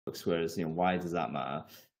whereas why does that matter?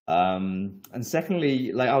 And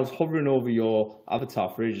secondly, like I was hovering over your avatar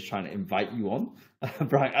for ages trying to invite you on,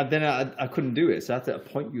 right? And then I couldn't do it, so I had to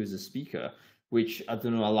appoint you as a speaker, which I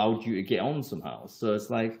don't know allowed you to get on somehow. So it's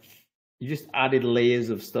like you just added layers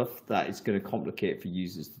of stuff that is going to complicate for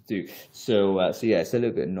users to do. So yeah, it's a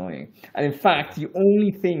little bit annoying. And in fact, the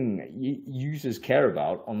only thing users care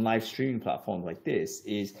about on live streaming platforms like this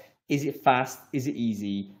is it fast, is it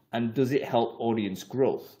easy, and does it help audience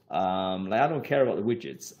growth? Like I don't care about the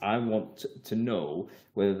widgets. I want to know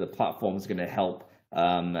whether the platform is going to help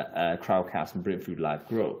Crowdcast and Brain Food Live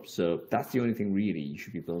grow. So that's the only thing really you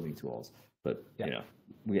should be building towards. But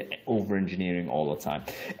we're over engineering all the time.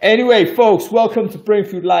 Anyway, folks, welcome to Brain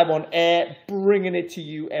Food Live on air, bringing it to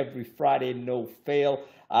you every Friday, no fail.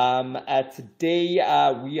 Today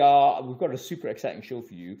we've got a super exciting show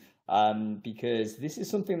for you. Because this is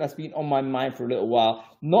something that's been on my mind for a little while,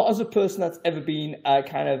 not as a person that's ever been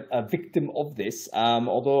kind of a victim of this,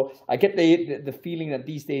 although I get the feeling that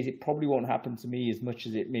these days it probably won't happen to me as much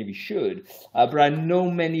as it maybe should, but I know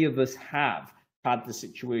many of us have had the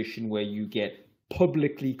situation where you get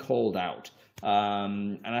publicly called out,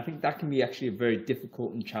 and I think that can be actually a very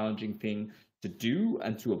difficult and challenging thing to do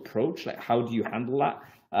and to approach. Like, how do you handle that,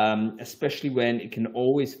 especially when it can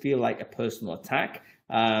always feel like a personal attack?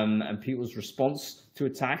 And people's response to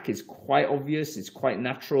attack is quite obvious. It's quite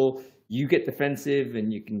natural. You get defensive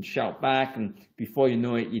and you can shout back, and before you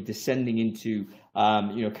know it, you're descending into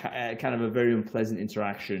kind of a very unpleasant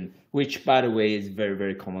interaction, which, by the way, is very,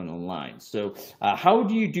 very common online. So how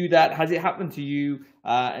do you do that? Has it happened to you?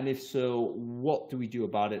 And if so, what do we do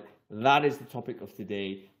about it? That is the topic of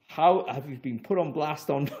today. How have you been put on blast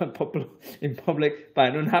in public by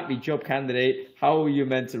an unhappy job candidate? How are you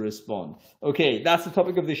meant to respond? Okay, that's the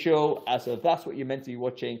topic of the show. So if that's what you're meant to be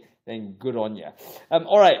watching, then good on you.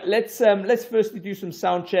 All right, let's firstly do some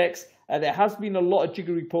sound checks. There has been a lot of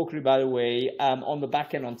jiggery-pokery, by the way, on the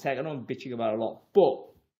back end on tech. I know I'm bitching about it a lot, but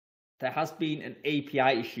there has been an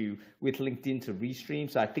API issue with LinkedIn to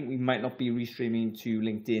restream. So I think we might not be restreaming to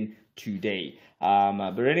LinkedIn today.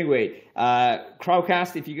 But anyway,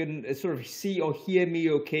 Crowdcast, if you can sort of see or hear me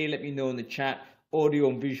okay, let me know in the chat. Audio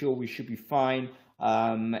and visual, we should be fine.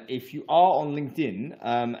 If you are on LinkedIn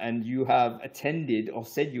and you have attended or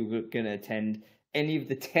said you were going to attend any of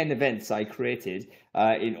the 10 events I created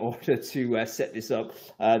in order to set this up,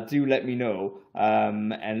 do let me know,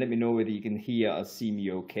 and let me know whether you can hear or see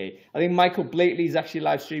me okay. I think Michael Blakely is actually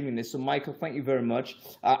live streaming this, so Michael, thank you very much.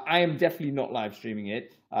 I am definitely not live streaming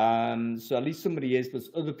it, so at least somebody is, but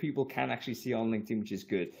other people can actually see on LinkedIn, which is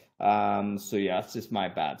good. So yeah, that's just my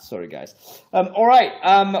bad. Sorry, guys. All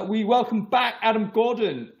right, we welcome back Adam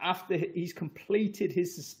Gordon after he's completed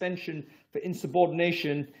his suspension for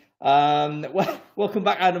insubordination. Welcome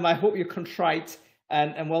back, Adam. I hope you're contrite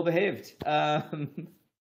and well behaved. I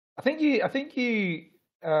think you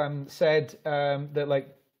said that,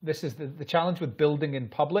 like, this is the challenge with building in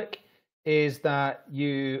public is that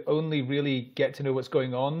you only really get to know what's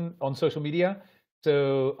going on social media.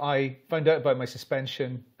 So I found out about my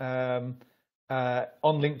suspension on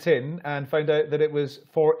LinkedIn and found out that it was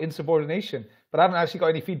for insubordination, but I haven't actually got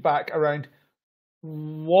any feedback around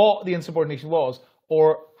what the insubordination was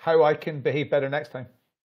or how I can behave better next time.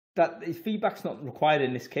 That feedback's not required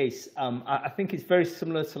in this case. I think it's very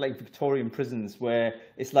similar to like Victorian prisons, where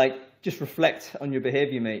it's like, just reflect on your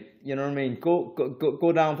behavior, mate. You know what I mean?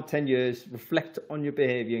 Go down for 10 years, reflect on your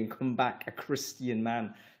behavior, and come back a Christian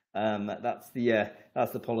man. That's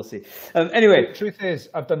the policy. Anyway, the truth is,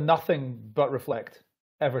 I've done nothing but reflect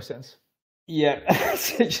ever since. Yeah,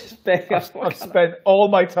 I've spent all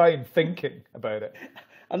my time thinking about it.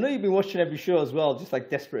 I know you've been watching every show as well, just like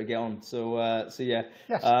desperate to get on. So yeah,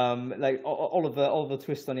 yes. Like all of the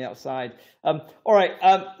twists on the outside. All right,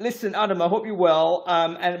 listen, Adam, I hope you're well.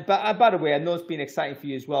 And by the way, I know it's been exciting for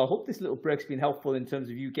you as well. I hope this little break's been helpful in terms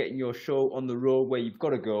of you getting your show on the road where you've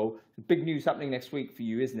got to go. Big news happening next week for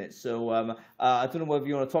you, isn't it? So I don't know whether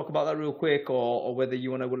you want to talk about that real quick, or whether you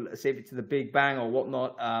want to save it to the big bang or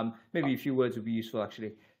whatnot. Maybe a few words would be useful,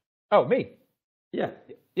 actually. Oh, me? Yeah.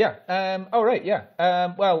 Yeah. Oh, right. Yeah.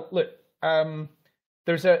 Well, look.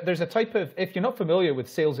 There's a type of, if you're not familiar with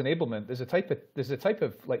sales enablement, there's a type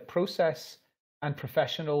of like process and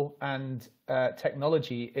professional and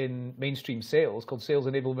technology in mainstream sales called sales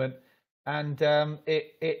enablement, and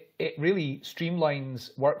it really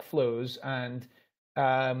streamlines workflows and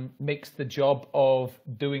makes the job of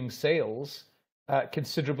doing sales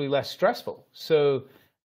considerably less stressful. So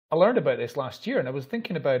I learned about this last year, and I was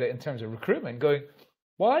thinking about it in terms of recruitment, going,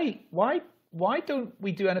 why don't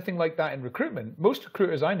we do anything like that in recruitment? Most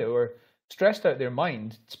recruiters I know are stressed out their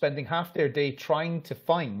mind, spending half their day trying to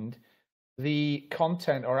find the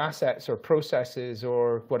content or assets or processes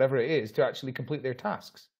or whatever it is to actually complete their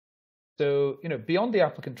tasks. So, beyond the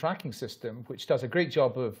applicant tracking system, which does a great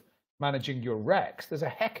job of managing your recs, there's a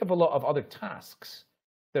heck of a lot of other tasks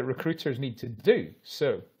that recruiters need to do.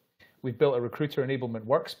 So we've built a recruiter enablement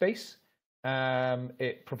workspace.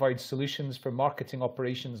 It provides solutions for marketing,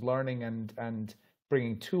 operations, learning, and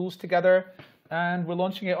bringing tools together. And we're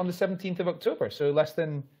launching it on the 17th of October. So less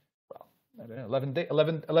than, I don't know,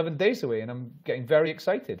 11 days away. And I'm getting very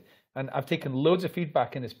excited. And I've taken loads of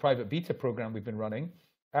feedback in this private beta program we've been running.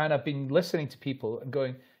 And I've been listening to people and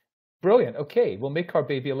going, brilliant. Okay, we'll make our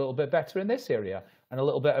baby a little bit better in this area and a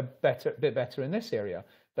little bit better in this area.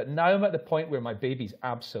 But now I'm at the point where my baby's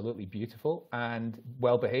absolutely beautiful and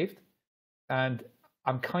well behaved. And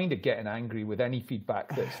I'm kind of getting angry with any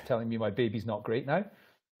feedback that's telling me my baby's not great now.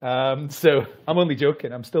 So I'm only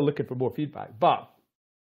joking. I'm still looking for more feedback. But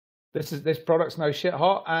this product's now shit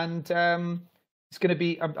hot, and it's going to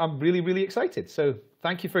be. I'm really, really excited. So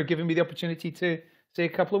thank you for giving me the opportunity to say a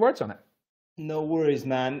couple of words on it. No worries,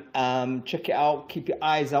 man. Check it out. Keep your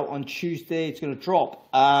eyes out on Tuesday. It's going to drop.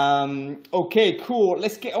 Okay, cool.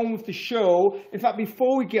 Let's get on with the show. In fact,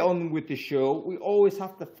 before we get on with the show, we always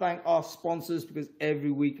have to thank our sponsors, because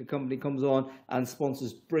every week a company comes on and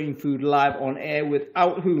sponsors Brain Food Live on air,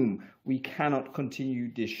 without whom we cannot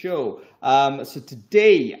continue this show. So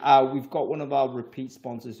today we've got one of our repeat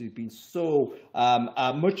sponsors who's been so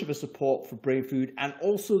much of a support for Brain Food, and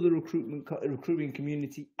also the recruiting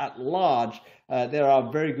community at large. They're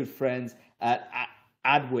our very good friends at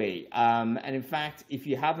Adway. And in fact, if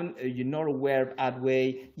you're not aware of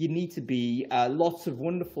Adway, you need to be. Lots of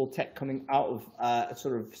wonderful tech coming out of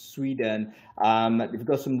sort of Sweden. They've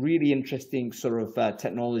got some really interesting sort of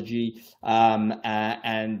technology and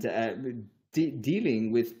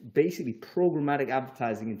dealing with basically programmatic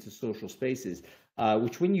advertising into social spaces.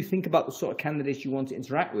 Which, when you think about the sort of candidates you want to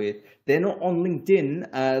interact with, they're not on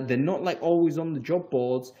LinkedIn. They're not like always on the job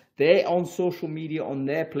boards. They're on social media, on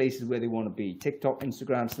their places where they want to be. TikTok,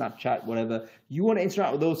 Instagram, Snapchat, whatever. You want to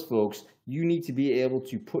interact with those folks, you need to be able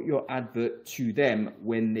to put your advert to them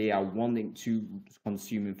when they are wanting to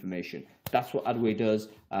consume information. That's what Adway does,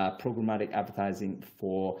 programmatic advertising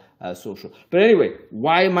for social. But anyway,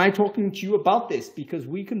 why am I talking to you about this? Because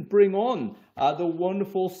we can bring on the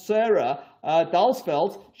wonderful Sarah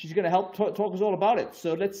Dalsfeld. She's going to help talk us all about it.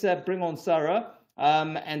 So let's bring on Sarah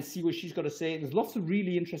and see what she's got to say. There's lots of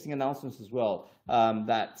really interesting announcements as well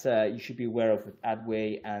that you should be aware of with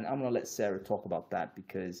Adway. And I'm going to let Sarah talk about that,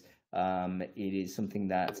 because it is something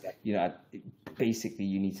that, basically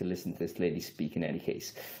you need to listen to this lady speak in any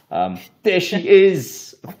case. There she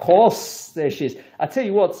is. Of course, there she is. I tell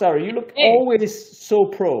you what, Sarah, you look always so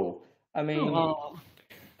pro. I mean,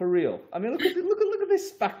 for real. I mean, look at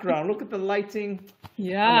this background. Look at the lighting.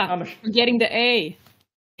 Yeah, we're getting the A.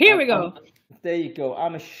 Here we go. There you go.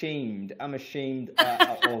 I'm ashamed. I'm ashamed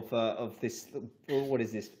of this. What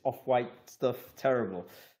is this? Off-white stuff. Terrible.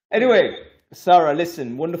 Anyway, Sarah,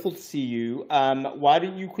 listen, wonderful to see you. Why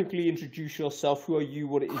don't you quickly introduce yourself? Who are you?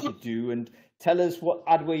 What it is you do? And tell us what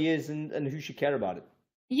Adway is and who should care about it.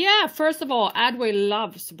 Yeah, first of all, Adway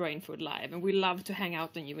loves Brain Food Live, and we love to hang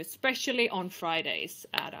out on you, especially on Fridays,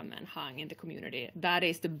 Adam and Hang in the community. That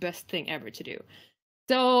is the best thing ever to do.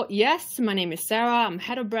 So yes, my name is Sarah. I'm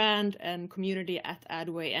head of brand and community at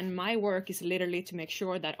Adway, and my work is literally to make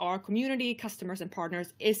sure that our community, customers and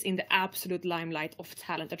partners is in the absolute limelight of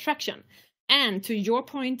talent attraction. And to your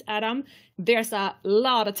point, Adam, there's a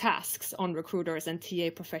lot of tasks on recruiters and TA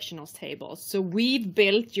professionals' tables. So we've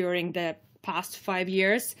built during the past 5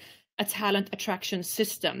 years a talent attraction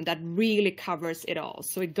system that really covers it all.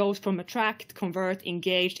 So it goes from attract, convert,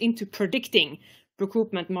 engage into predicting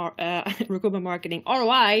recruitment marketing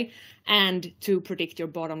ROI and to predict your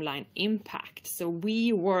bottom line impact. So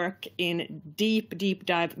we work in deep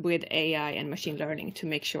dive with AI and machine learning to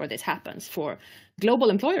make sure this happens for global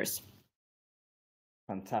employers.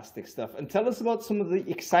 Fantastic stuff. And tell us about some of the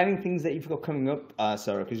exciting things that you've got coming up,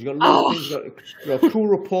 Sarah, because you've got lots of things. You've got a cool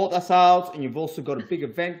report that's out, and you've also got a big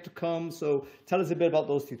event to come. So tell us a bit about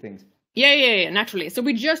those two things. Yeah, naturally. So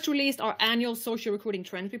we just released our annual social recruiting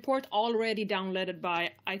trend report, already downloaded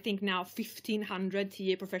by, I think now 1,500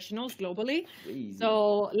 TA professionals globally. Crazy.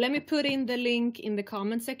 So let me put in the link in the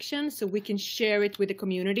comment section so we can share it with the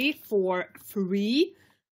community for free.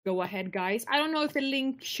 Go ahead, guys. I don't know if the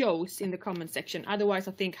link shows in the comment section. Otherwise,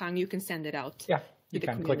 I think, Hang, you can send it out. Yeah, you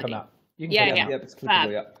can click on that. Yeah. It's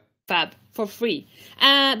clickable, yeah. Fab, for free.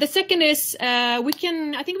 The second is I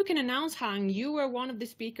think we can announce, Hang, you were one of the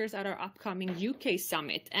speakers at our upcoming UK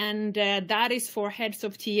summit, and that is for heads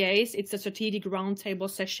of TAs. It's a strategic roundtable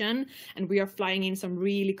session, and we are flying in some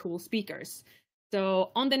really cool speakers.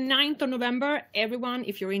 So on the 9th of November, everyone,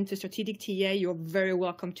 if you're into strategic TA, you're very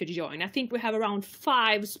welcome to join. I think we have around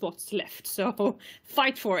 5 spots left, so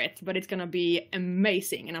fight for it, but it's going to be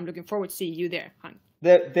amazing, and I'm looking forward to seeing you there, Hang.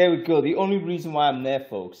 There we go. The only reason why I'm there,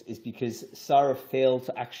 folks, is because Sarah failed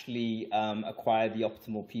to actually acquire the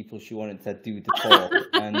optimal people she wanted to do the talk,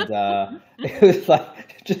 and it was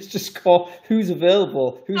like just call who's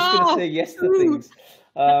available, who's going to say yes to things.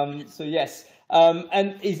 So yes.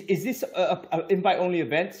 And is this an invite-only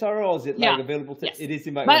event, Sarah, or is it like available to? Yes. It is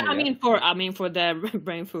invite-only. But I mean, for the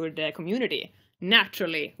brain food community,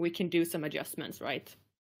 naturally we can do some adjustments, right?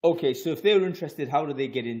 Okay, so if they're interested, how do they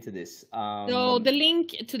get into this? So the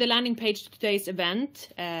link to the landing page to today's event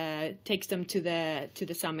takes them to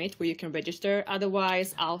the summit where you can register.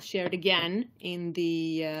 Otherwise, I'll share it again in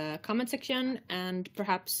the comment section, and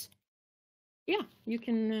perhaps, you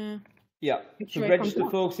can. So register,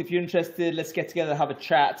 folks, if you're interested. Let's get together, have a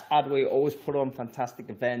chat. Adway always put on fantastic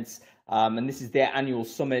events, and this is their annual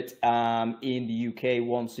summit in the UK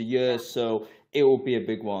once a year, so it will be a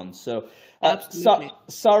big one. So.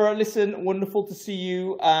 Sarah, listen, wonderful to see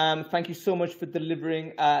you. Thank you so much for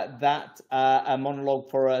delivering that monologue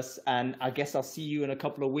for us. And I guess I'll see you in a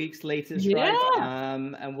couple of weeks later,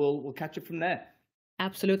 right? And we'll catch up from there.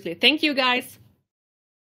 Absolutely. Thank you, guys.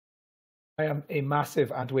 I am a massive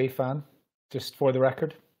Adway fan, just for the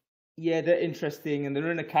record. Yeah, they're interesting, and they're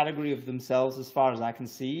in a category of themselves as far as I can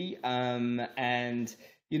see. And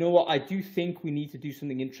you know what? I do think we need to do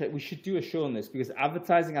something interesting. We should do a show on this, because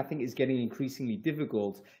advertising, I think, is getting increasingly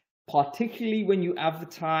difficult, particularly when you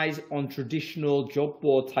advertise on traditional job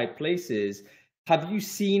board type places. Have you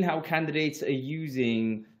seen how candidates are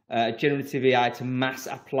using generative AI to mass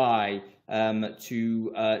apply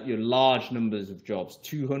to large numbers of jobs,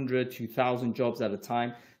 200, 2,000 jobs at a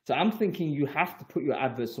time? So I'm thinking you have to put your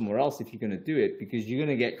advert somewhere else if you're going to do it, because you're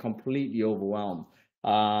going to get completely overwhelmed.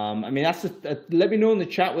 I mean, that's let me know in the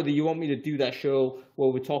chat whether you want me to do that show where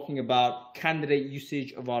we're talking about candidate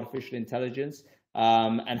usage of artificial intelligence,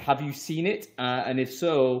 and have you seen it? And if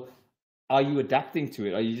so, are you adapting to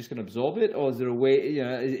it? Are you just going to absorb it, or is there a way?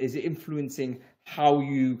 Is it influencing how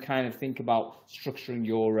you kind of think about structuring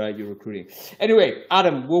your recruiting? Anyway,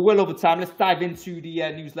 Adam, we're well over time. Let's dive into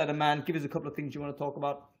the newsletter, man. Give us a couple of things you want to talk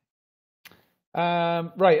about.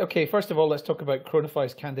 Right. Okay. First of all, let's talk about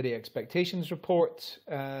Chronify's candidate expectations report.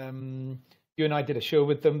 You and I did a show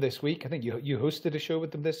with them this week. I think you hosted a show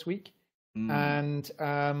with them this week, and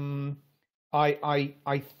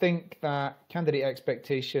I think that candidate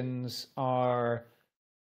expectations are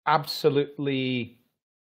absolutely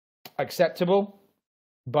acceptable,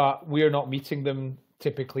 but we're not meeting them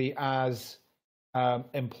typically as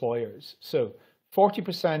employers. So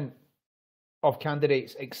 40% of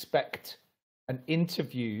candidates expect an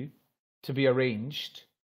interview to be arranged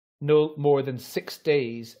no more than 6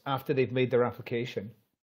 days after they've made their application.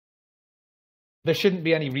 There shouldn't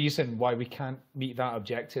be any reason why we can't meet that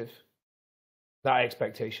objective, that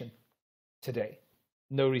expectation today.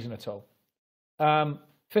 No reason at all.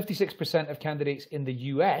 56% of candidates in the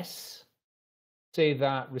US say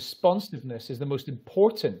that responsiveness is the most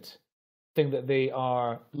important thing that they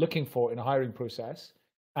are looking for in a hiring process.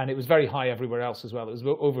 And it was very high everywhere else as well. It was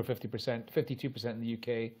over 50%, 52% in the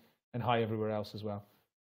UK, and high everywhere else as well.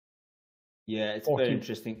 Yeah, it's very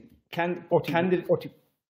interesting.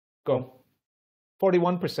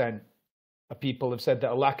 41% of people have said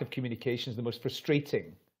that a lack of communication is the most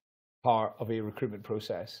frustrating part of a recruitment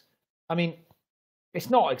process. I mean, it's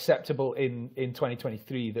not acceptable in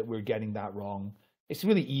 2023 that we're getting that wrong. It's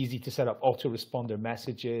really easy to set up autoresponder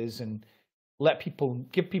messages and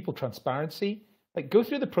give people transparency. Like, go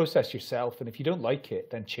through the process yourself, and if you don't like it,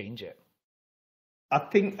 then change it. I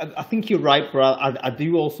think you're right, bro. I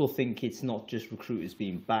do also think it's not just recruiters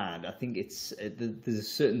being bad. I think it's there's a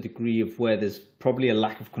certain degree of where there's probably a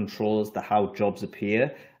lack of control as to how jobs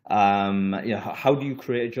appear. How do you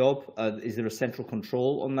create a job? Is there a central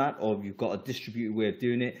control on that, or have you got a distributed way of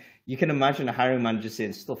doing it? You can imagine a hiring manager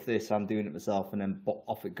saying, "Stuff this, I'm doing it myself," and then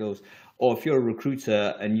off it goes. Or if you're a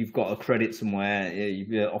recruiter and you've got a credit somewhere,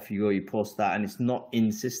 off you go, you post that, and it's not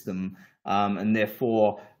in system, and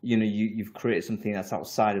therefore, you've created something that's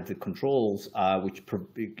outside of the controls, which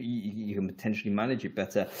you can potentially manage it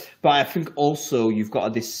better. But I think also you've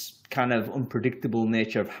got this kind of unpredictable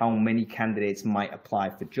nature of how many candidates might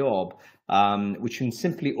apply for job, which can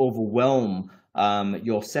simply overwhelm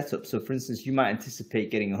your setup. So for instance, you might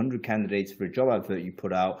anticipate getting 100 candidates for a job advert you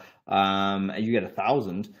put out, and you get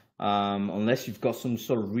 1,000. Unless you've got some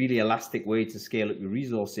sort of really elastic way to scale up your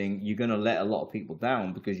resourcing, you're going to let a lot of people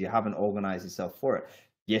down because you haven't organized yourself for it.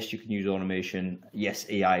 Yes, you can use automation. Yes,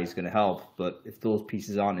 AI is going to help, but if those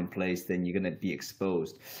pieces aren't in place, then you're going to be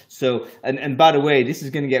exposed. So, and by the way, this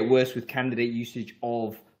is going to get worse with candidate usage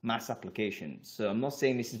of mass applications. So I'm not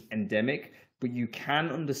saying this is endemic, but you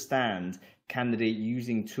can understand candidate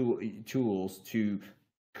using tools to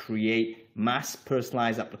create mass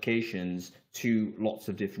personalized applications to lots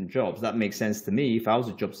of different jobs. That makes sense to me. If I was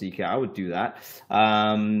a job seeker, I would do that.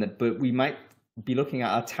 But we might be looking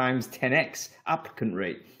at a times 10x applicant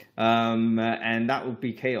rate, and that would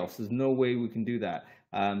be chaos. There's no way we can do that.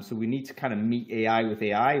 So we need to kind of meet AI with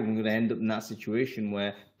AI, and we're going to end up in that situation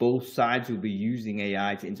where both sides will be using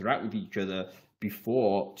AI to interact with each other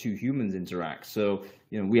before two humans interact. So,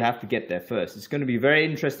 we have to get there first. It's going to be very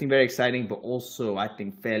interesting, very exciting, but also I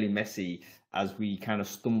think fairly messy as we kind of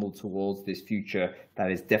stumble towards this future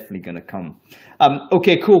that is definitely going to come.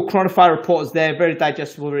 Okay, cool. Chronify report is there, very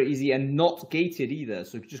digestible, very easy, and not gated either.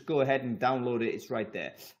 So just go ahead and download it. It's right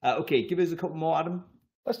there. Okay, give us a couple more, Adam.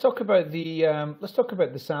 Let's talk about the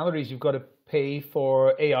salaries you've got to pay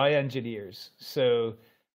for AI engineers. So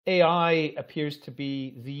AI appears to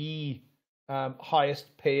be the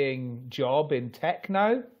highest paying job in tech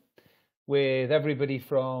now, with everybody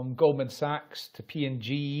from Goldman Sachs to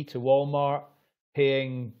P&G to Walmart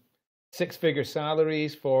paying six-figure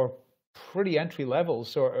salaries for pretty entry-level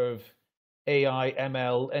sort of AI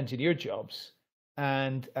ML engineer jobs.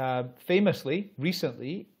 And famously,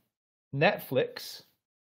 recently, Netflix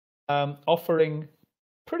offering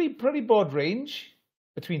pretty broad range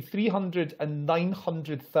between $300,000 and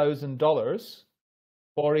 $900,000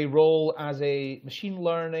 for a role as a machine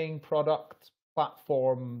learning product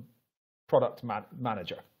platform product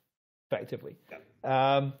manager, effectively.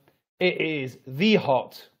 It is the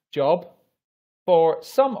hot job for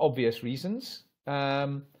some obvious reasons,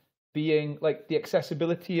 being like the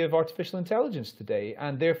accessibility of artificial intelligence today,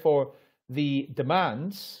 and therefore the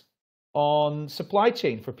demands on supply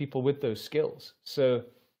chain for people with those skills. So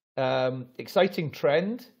exciting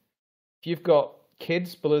trend. If you've got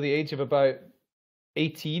kids below the age of about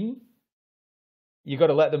 18, you got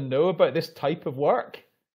to let them know about this type of work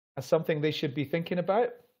as something they should be thinking about.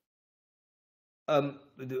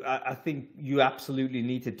 I think you absolutely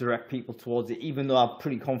need to direct people towards it, even though I'm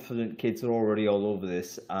pretty confident kids are already all over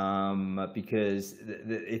this, because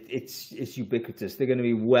it's ubiquitous. They're going to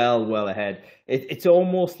be well ahead. It's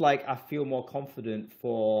almost like I feel more confident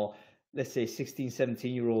for, let's say, 16,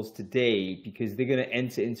 17-year-olds today, because they're going to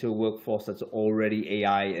enter into a workforce that's already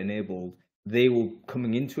AI enabled. They will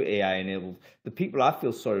coming into AI enabled. The people I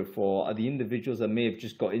feel sorry for are the individuals that may have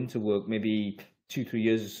just got into work maybe 2-3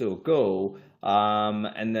 years or so ago,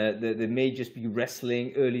 and they may just be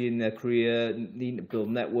wrestling early in their career, needing to build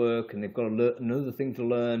network, and they've got another thing to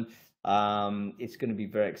learn. It's going to be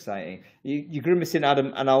very exciting. You're grimacing,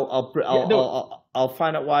 Adam, and I'll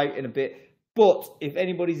find out why in a bit. But if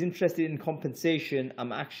anybody's interested in compensation,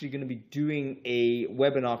 I'm actually going to be doing a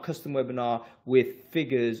webinar, custom webinar with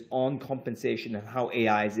figures on compensation and how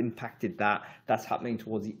AI has impacted that. That's happening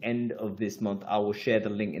towards the end of this month. I will share the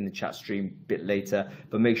link in the chat stream a bit later,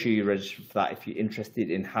 but make sure you register for that if you're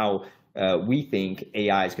interested in how we think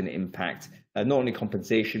AI is going to impact not only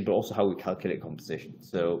compensation, but also how we calculate compensation.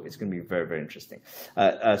 So it's going to be very, very interesting.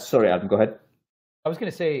 Sorry, Adam, go ahead. I was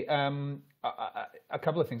going to say, a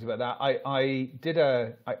couple of things about that. I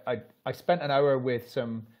spent an hour with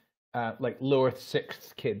some like lower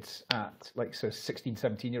sixth kids at 16,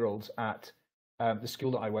 17-year-olds at the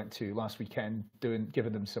school that I went to last weekend,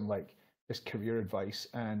 giving them some this career advice.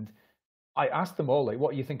 And I asked them all,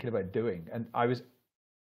 what are you thinking about doing? And I was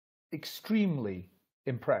extremely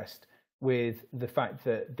impressed with the fact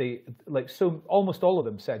that they almost all of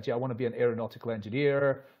them said, yeah, I want to be an aeronautical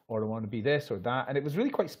engineer, or I want to be this or that. And it was really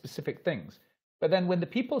quite specific things. But then when the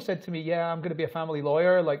people said to me, yeah, I'm going to be a family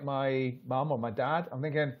lawyer like my mom or my dad, I'm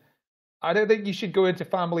thinking, I don't think you should go into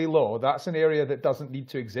family law. That's an area that doesn't need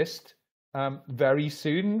to exist very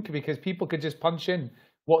soon, because people could just punch in,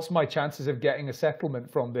 what's my chances of getting a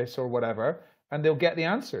settlement from this or whatever, and they'll get the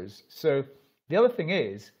answers. So the other thing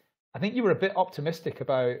is, I think you were a bit optimistic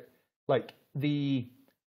about the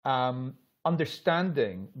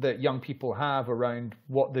understanding that young people have around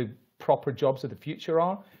what the proper jobs of the future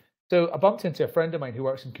are. So I bumped into a friend of mine who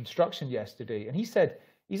works in construction yesterday, and he said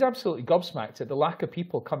he's absolutely gobsmacked at the lack of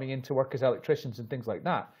people coming into work as electricians and things like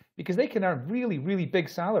that, because they can earn really, really big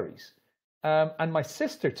salaries. And my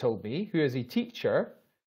sister told me, who is a teacher,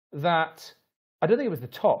 that I don't think it was the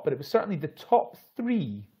top, but it was certainly the top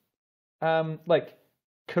 3 like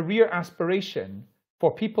career aspiration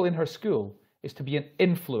for people in her school is to be an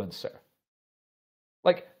influencer.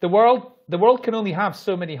 Like the world can only have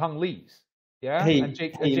so many Hung Lees, yeah, and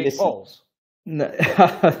Jake Pauls. No,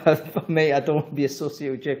 mate, I don't want to be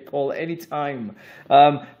associated with Jake Paul at any time.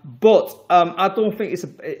 But I don't think it's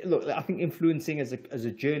look. I think influencing as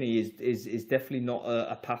a journey is definitely not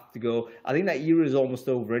a path to go. I think that era is almost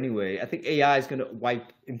over anyway. I think AI is going to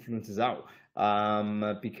wipe influencers out.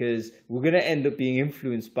 Because we're going to end up being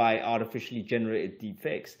influenced by artificially generated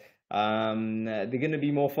deepfakes. They're going to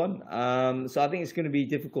be more fun. So I think it's going to be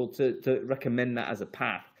difficult to recommend that as a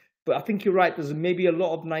path. But I think you're right. There's maybe a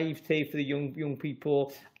lot of naivete for the young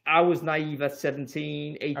people. I was naive at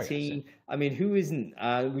 17, 18. I mean, who isn't?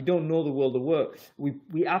 We don't know the world of work.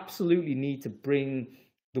 We absolutely need to bring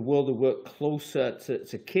the world of work closer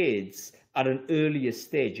to kids at an earlier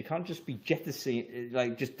stage. You can't just be jettisoning,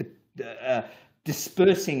 like just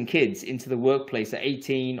dispersing kids into the workplace at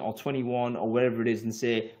 18 or 21 or wherever it is and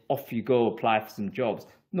say, off you go, apply for some jobs.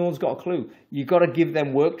 No one's got a clue. You've got to give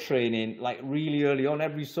them work training like really early on,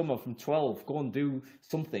 every summer from 12. Go and do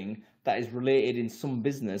something that is related in some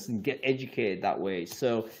business and get educated that way.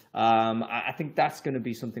 So I think that's going to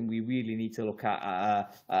be something we really need to look at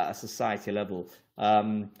a society level.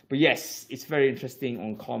 But yes, it's very interesting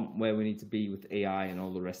on where we need to be with AI and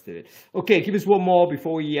all the rest of it. Okay, give us one more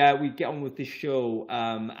before we get on with this show,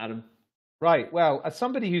 Adam. Right. Well, as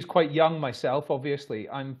somebody who's quite young myself, obviously,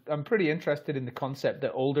 I'm pretty interested in the concept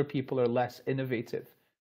that older people are less innovative,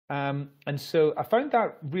 and so I found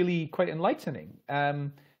that really quite enlightening.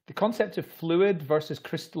 The concept of fluid versus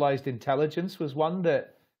crystallized intelligence was one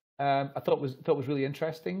that I thought was really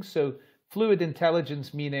interesting. So, fluid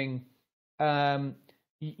intelligence meaning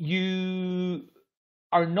you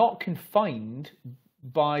are not confined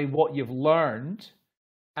by what you've learned,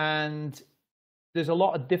 and there's a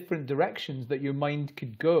lot of different directions that your mind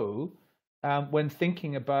could go when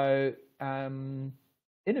thinking about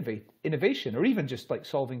innovation, or even just like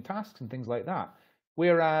solving tasks and things like that.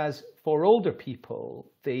 Whereas for older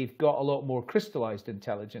people, they've got a lot more crystallized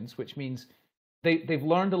intelligence, which means they've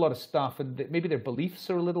learned a lot of stuff, and maybe their beliefs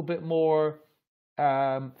are a little bit more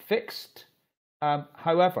fixed.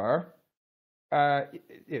 However,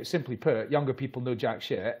 simply put, younger people know jack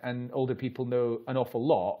shit and older people know an awful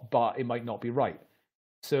lot, but it might not be right.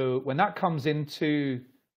 So when that comes into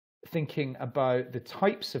thinking about the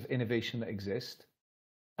types of innovation that exist,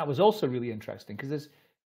 that was also really interesting, because there's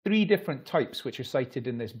 3 different types which are cited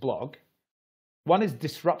in this blog. One is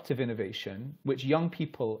disruptive innovation, which young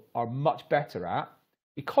people are much better at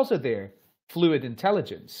because of their fluid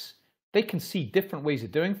intelligence. They can see different ways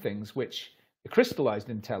of doing things, which the crystallized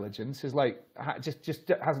intelligence is like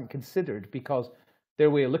just hasn't considered, because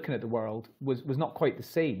their way of looking at the world was not quite the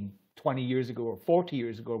same 20 years ago or 40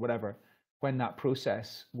 years ago or whatever, when that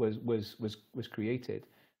process was created.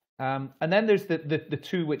 And then there's the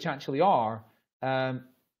 2 which actually are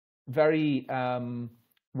very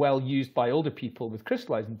well used by older people with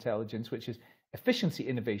crystallized intelligence, which is efficiency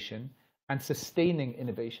innovation and sustaining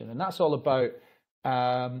innovation. And that's all about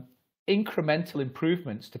incremental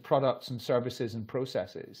improvements to products and services and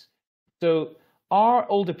processes. So are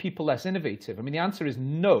older people less innovative? I mean, the answer is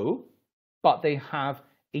no, but they have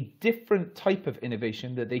a different type of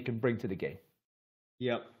innovation that they can bring to the game.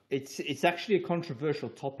 Yeah, it's actually a controversial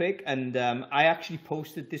topic, and I actually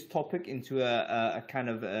posted this topic into a kind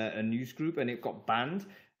of a news group, and it got banned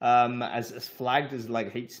as flagged as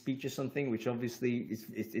like hate speech or something, which obviously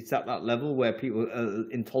it's at that level where people are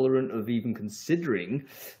intolerant of even considering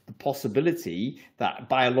the possibility that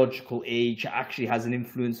biological age actually has an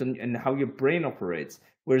influence on how your brain operates.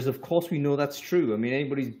 Whereas, of course, we know that's true. I mean,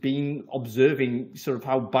 anybody's been observing sort of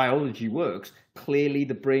how biology works. Clearly,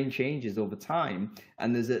 the brain changes over time,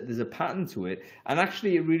 and there's a pattern to it. And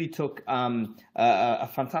actually, it really took a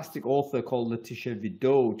fantastic author called Letitia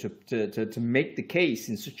Vidot to make the case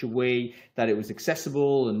in such a way that it was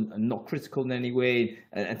accessible and not critical in any way,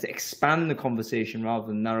 and to expand the conversation rather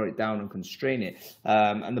than narrow it down and constrain it.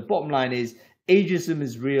 And the bottom line is, ageism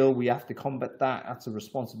is real. We have to combat that. That's a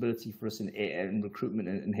responsibility for us in recruitment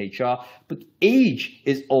and HR. But age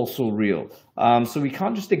is also real. So we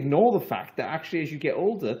can't just ignore the fact that actually, as you get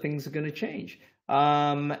older, things are going to change.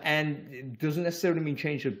 And it doesn't necessarily mean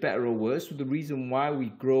change for better or worse. So the reason why we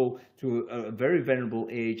grow to a very venerable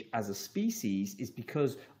age as a species is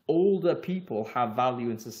because older people have value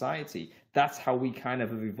in society. That's how we kind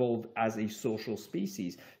of have evolved as a social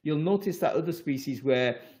species. You'll notice that other species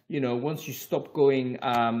where, once you stop going,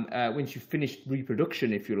 once you finish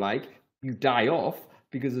reproduction, if you like, you die off.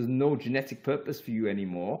 because there's no genetic purpose for you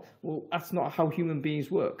anymore. Well, that's not how human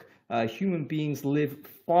beings work. Human beings live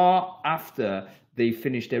far after they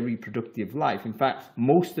finish their reproductive life. In fact,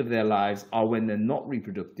 most of their lives are when they're not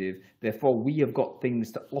reproductive. Therefore, we have got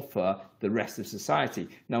things to offer the rest of society.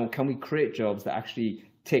 Now, can we create jobs that actually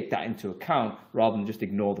take that into account rather than just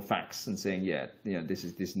ignore the facts and saying, yeah, this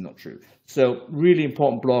is not true? So really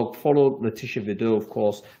important blog. Follow Letitia Vido, of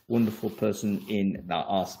course, wonderful person in that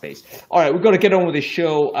art space. All right, we've got to get on with this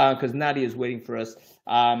show because Nadia is waiting for us.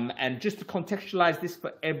 And just to contextualize this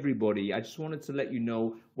for everybody, I just wanted to let you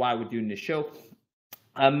know why we're doing this show.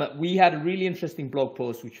 We had a really interesting blog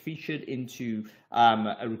post which featured into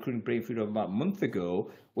a recruiting brain food about a month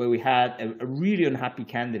ago, where we had a really unhappy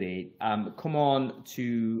candidate come on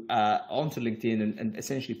to onto LinkedIn and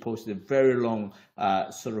essentially posted a very long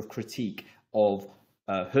sort of critique of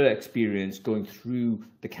her experience going through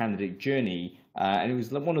the candidate journey. And it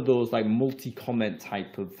was one of those like multi-comment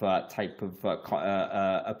type of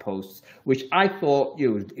posts, which I thought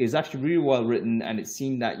is actually really well written, and it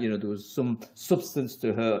seemed that there was some substance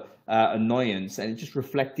to her annoyance, and it just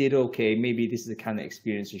reflected, okay, maybe this is a kind of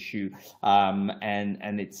experience issue,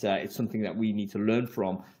 and it's something that we need to learn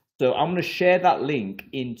from. So I'm going to share that link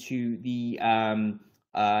into the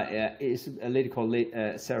it's a lady called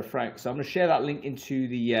Sarah Frank. So I'm going to share that link into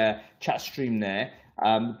the chat stream there.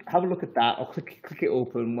 Have a look at that, or click it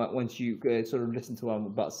open once you sort of listen to what I'm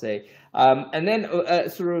about to say. And then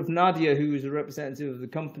sort of Nadia, who is a representative of the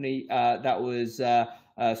company that was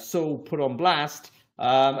so put on blast.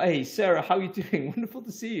 Hey Sarah, how are you doing? Wonderful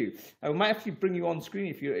to see you. We might actually bring you on screen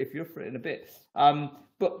if you're for it in a bit.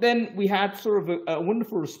 But then we had sort of a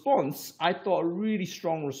wonderful response. I thought a really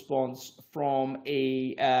strong response from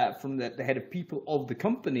the head of people of the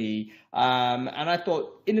company, and I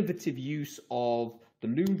thought innovative use of the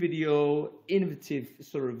Loom video, innovative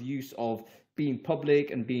sort of use of being public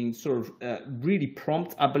and being sort of really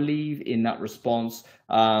prompt, I believe, in that response.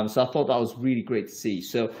 So I thought that was really great to see.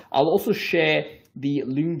 So I'll also share the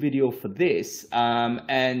Loom video for this,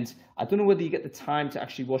 and I don't know whether you get the time to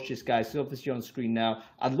actually watch this, guys. So obviously on screen now.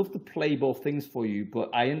 I'd love to play both things for you, but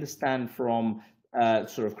I understand from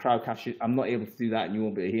sort of Crowdcast, I'm not able to do that and you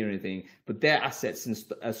won't be able to hear anything, but their assets and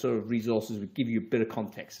sort of resources would give you a bit of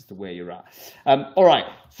context as to where you're at. All right,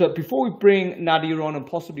 so before we bring Nadia on and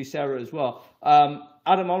possibly Sarah as well,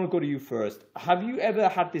 Adam, I want to go to you first. Have you ever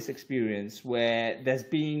had this experience where there's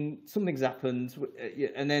been something's happened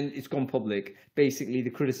and then it's gone public? Basically, the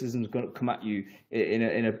criticism's going to come at you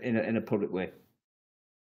in a public way.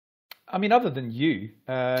 I mean, other than you,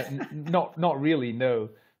 not really, no.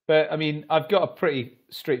 But I mean, I've got a pretty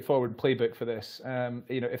straightforward playbook for this.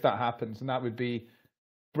 If that happens, and that would be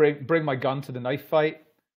bring my gun to the knife fight,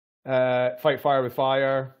 fight fire with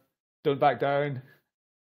fire, don't back down.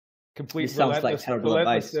 Complete this sounds like terrible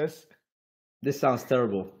advice. This sounds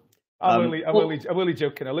terrible. I'm only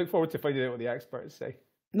joking. I look forward to finding out what the experts say.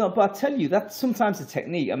 No, but I tell you, that's sometimes a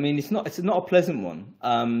technique. I mean, it's not a pleasant one.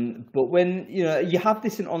 But when you have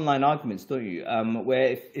this in online arguments, don't you?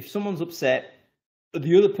 Where if someone's upset,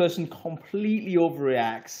 the other person completely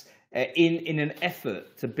overreacts in an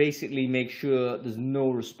effort to basically make sure there's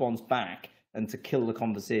no response back and to kill the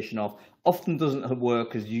conversation off. Often doesn't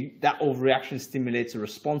work because that overreaction stimulates a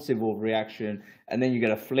responsive overreaction, and then you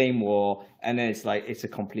get a flame war, and then it's a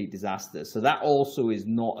complete disaster. So that also is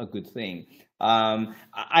not a good thing. I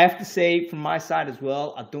have to say from my side as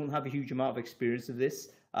well, I don't have a huge amount of experience of this.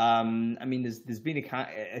 I mean, there's been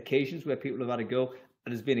occasions where people have had to go.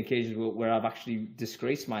 There's been occasions where I've actually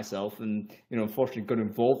disgraced myself and, unfortunately got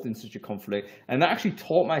involved in such a conflict. And that actually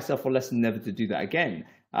taught myself a lesson never to do that again.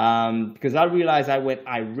 Because I realized I went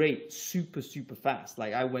irate super, super fast.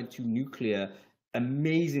 Like I went to nuclear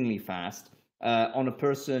amazingly fast on a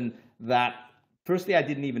person that, firstly, I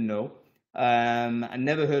didn't even know. I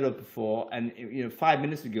never heard of before. And, 5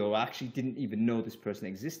 minutes ago, I actually didn't even know this person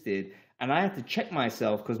existed. And I had to check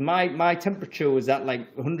myself because my temperature was at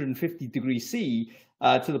like 150 degrees C.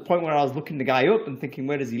 To the point where I was looking the guy up and thinking,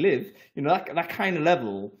 where does he live? That kind of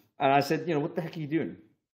level. And I said, what the heck are you doing?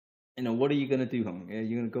 What are you going to do, Hung? Are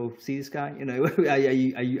you going to go see this guy?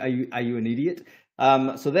 Are you an idiot?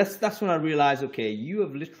 So that's when I realized, okay, you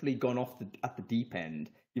have literally gone off at the deep end.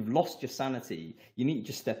 You've lost your sanity. You need to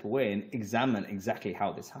just step away and examine exactly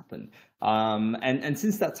how this happened. And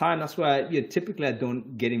since that time, that's why typically I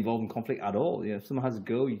don't get involved in conflict at all. If someone has a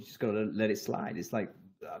go, you just got to let it slide. It's like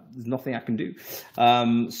there's nothing I can do.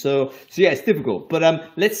 So yeah, it's difficult.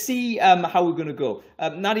 But let's see how we're going to go.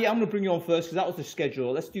 Nadia, I'm going to bring you on first because that was the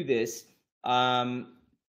schedule. Let's do this. And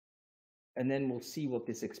then we'll see what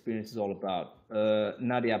this experience is all about.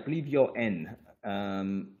 Nadia, I believe you're N.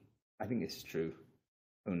 I think it's true.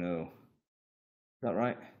 Oh no. Is that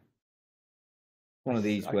right? One of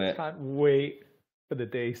these I where can't wait for the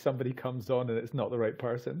day somebody comes on and it's not the right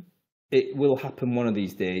person. it will happen one of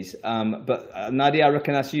these days. But Nadia, I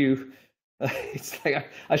reckon that's you. It's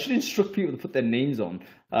like I should instruct people to put their names on.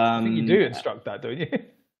 I think you do instruct that, don't you?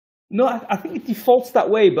 No, I think it defaults that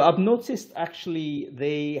way, but I've noticed actually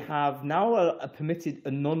they have now permitted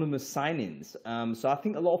anonymous sign-ins. So I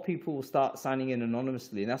think a lot of people will start signing in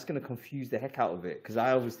anonymously, and that's going to confuse the heck out of it because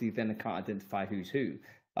I obviously then can't identify who's who.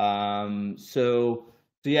 So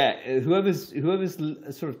yeah, whoever's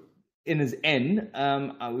sort of in as N,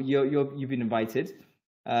 you've been invited.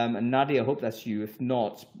 And Nadia, I hope that's you. If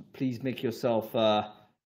not, please make yourself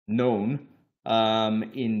known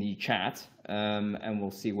in the chat, and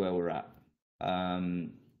we'll see where we're at.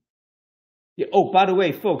 Yeah. Oh, by the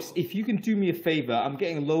way, folks, if you can do me a favor, I'm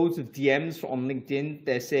getting loads of DMs on LinkedIn.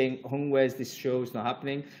 They're saying, "Hung, where's this show? It's not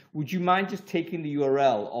happening." Would you mind just taking the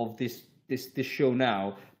URL of this show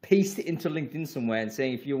now, paste it into LinkedIn somewhere, and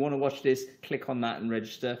saying, if you want to watch this, click on that and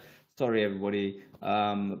register. Sorry, everybody,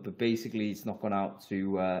 but basically, it's not gone out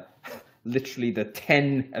to literally the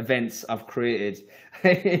 10 events I've created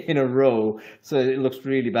in a row, so it looks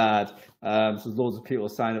really bad. So loads of people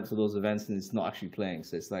sign up to those events and it's not actually playing,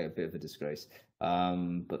 so it's like a bit of a disgrace.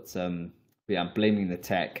 But yeah, I'm blaming the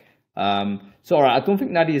tech. So all right, I don't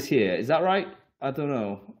think Nadia's here. Is that right? I don't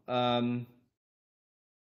know.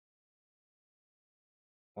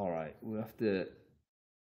 All right, we'll have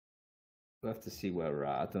to see where we're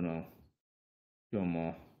at. I don't know. One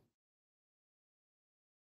more.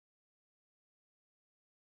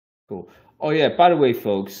 Cool. Oh yeah, by the way,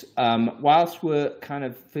 folks, whilst we're kind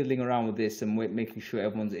of fiddling around with this and making sure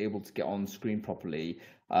everyone's able to get on screen properly,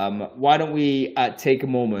 why don't we take a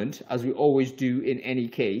moment, as we always do in any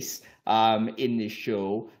case in this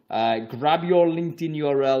show, grab your LinkedIn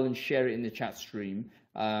URL and share it in the chat stream,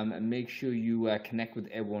 and make sure you connect with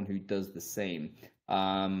everyone who does the same.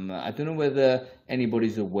 I don't know whether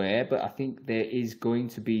anybody's aware, but I think there is going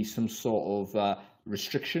to be some sort of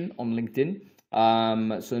restriction on LinkedIn.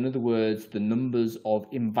 So in other words, the numbers of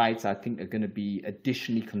invites I think are going to be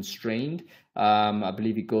additionally constrained. I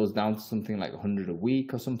believe it goes down to something like 100 a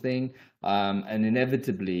week or something, and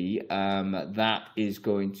inevitably that is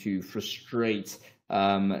going to frustrate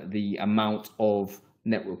the amount of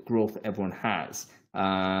network growth everyone has.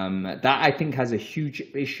 That I think has a huge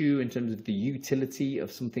issue in terms of the utility of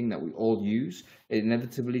something that we all use. It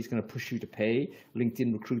inevitably is going to push you to pay.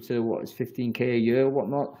 LinkedIn Recruiter, what is 15K a year,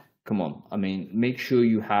 whatnot? Come on, I mean, make sure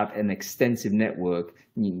you have an extensive network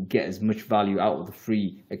and you can get as much value out of the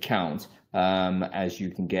free account as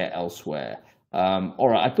you can get elsewhere. All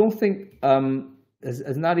right, I don't think,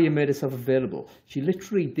 has Nadia made herself available? She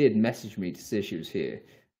literally did message me to say she was here,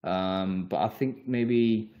 but I think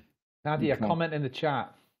maybe... Nadia, comment in the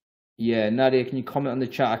chat. Yeah, Nadia, can you comment on the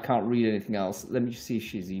chat? I can't read anything else. Let me just see if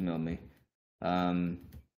she's emailed me.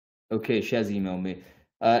 Okay, she has emailed me.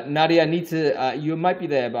 Nadia, I need to. You might be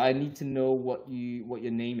there, but I need to know what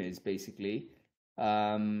your name is, basically.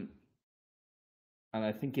 And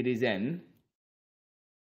I think it is N.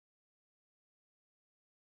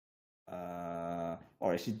 All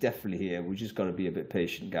right, she's definitely here. We just got to be a bit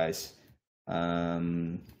patient, guys.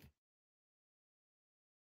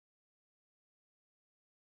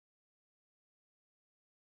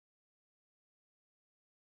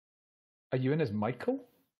 Are you in as Michael?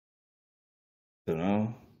 Don't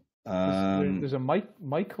know. There's a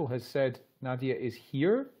Michael has said Nadia is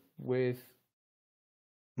here with.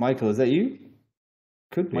 Michael, is that you?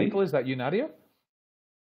 Could be. Michael, is that you, Nadia?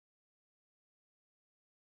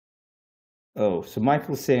 Oh, so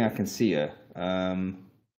Michael's saying I can see her.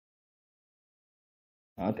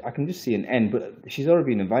 I can just see an N, but she's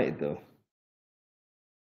already been invited though.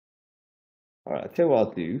 All right, I'll tell you what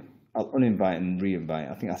I'll do. I'll uninvite and re-invite.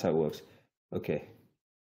 I think that's how it works. Okay,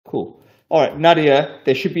 cool. All right, Nadia,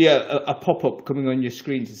 there should be a pop-up coming on your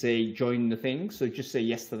screen to say join the thing. So just say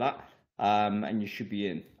yes to that, and you should be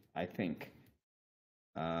in, I think.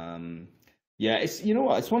 Yeah, it's, you know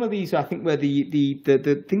what, it's one of these, I think, where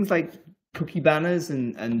the things like cookie banners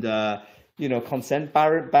and you know, consent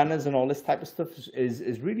banners and all this type of stuff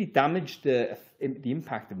is really damaged the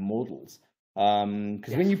impact of modals.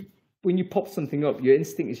 Because when you pop something up, your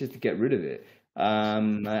instinct is just to get rid of it.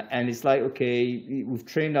 And it's like, okay, we've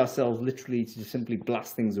trained ourselves literally to simply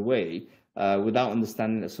blast things away without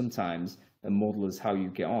understanding that sometimes a model is how you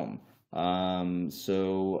get on.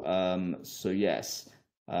 So yes.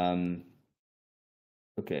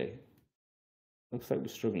 Okay. Looks like we're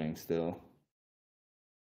struggling still.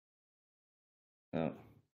 Oh.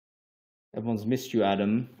 Everyone's missed you,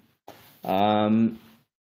 Adam.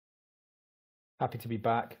 Happy to be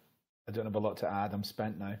back. I don't have a lot to add. I'm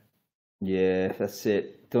spent now. Yeah, that's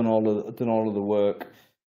it. Done all of the work.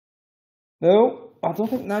 No, I don't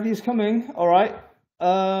think Nadia's coming. All right.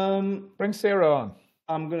 Bring Sarah on.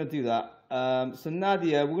 I'm gonna do that. So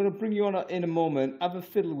Nadia, we're gonna bring you on in a moment. Have a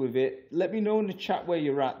fiddle with it. Let me know in the chat where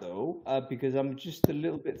you're at though, because I'm just a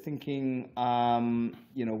little bit thinking,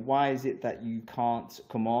 why is it that you can't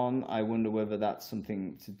come on? I wonder whether that's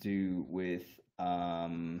something to do with a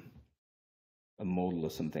model or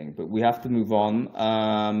something. But we have to move on.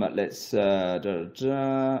 Let's.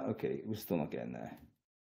 Okay, we're still not getting there.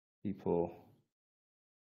 People.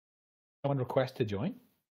 Someone request to join?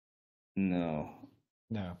 No.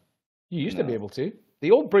 You used to be able to. The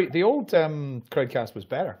old Crowdcast was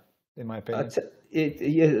better, in my opinion.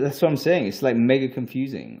 Yeah, that's what I'm saying. It's like mega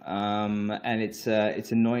confusing, and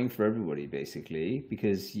it's annoying for everybody basically,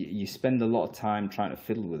 because you spend a lot of time trying to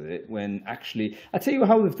fiddle with it when actually, I tell you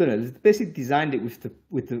how we've done it. We've basically designed it with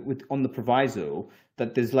on the proviso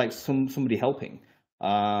that there's like somebody helping,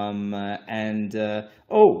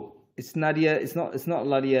 It's Nadia. It's not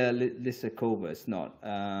Nadia Lisakova. It's not.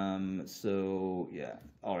 So yeah.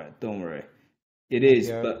 All right. Don't worry. It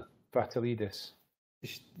is, but Vatilidis.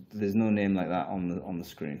 There's no name like that on the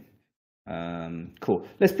screen. Cool.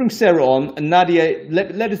 Let's bring Sarah on, and Nadia.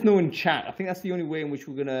 Let us know in chat. I think that's the only way in which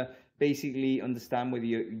we're gonna basically understand whether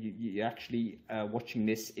you're actually watching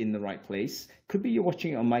this in the right place. Could be you're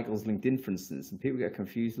watching it on Michael's LinkedIn, for instance, and people get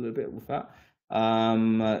confused a little bit with that.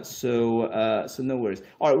 So no worries.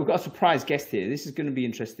 All right, we've got a surprise guest here. This is going to be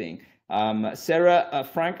interesting. Sarah,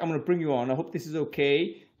 Frank, I'm going to bring you on. I hope this is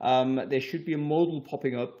okay. There should be a modal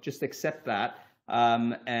popping up. Just accept that,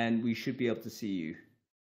 and we should be able to see you.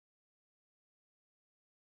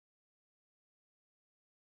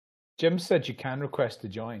 Jim said you can request to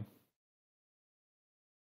join.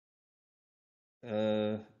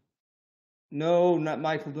 No, not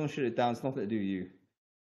Michael. Don't shut it down. It's nothing to do with you.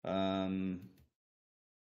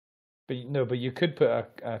 But you could put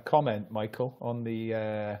a comment, Michael, on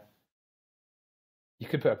the. You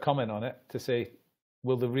could put a comment on it to say,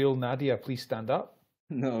 "Will the real Nadia please stand up?"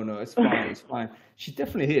 No, it's fine. It's fine. She's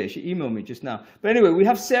definitely here. She emailed me just now. But anyway, we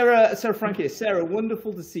have Sarah Frank here. Sarah,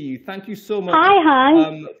 wonderful to see you. Thank you so much. Hi,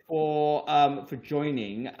 hon. For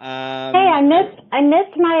joining. Hey, I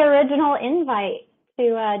missed my original invite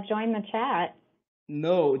to join the chat.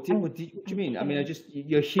 No, what do you mean? I mean,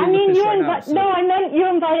 you're here. I mean, no, I meant you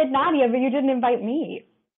invited Nadia, but you didn't invite me.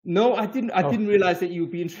 No, I didn't. I didn't realize that you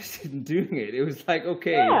would be interested in doing it. It was like,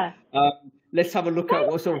 okay, let's have a look at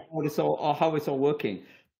how it's all working.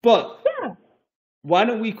 But why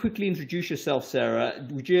don't we quickly introduce yourself, Sarah?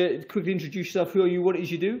 Would you quickly introduce yourself? Who are you? What it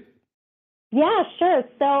is you do? Yeah, sure.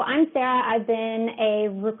 So I'm Sarah. I've been a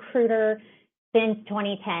recruiter since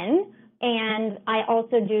 2010. And I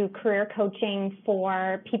also do career coaching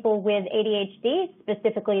for people with ADHD,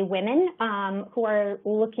 specifically women who are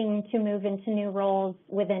looking to move into new roles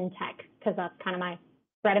within tech, because that's kind of my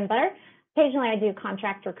bread and butter. Occasionally I do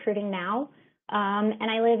contract recruiting now, and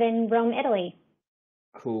I live in Rome, Italy.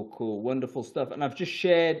 Cool. Wonderful stuff. And I've just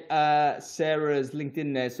shared Sarah's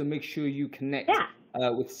LinkedIn there, so make sure you connect.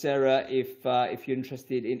 With Sarah if you're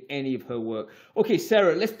interested in any of her work. Okay,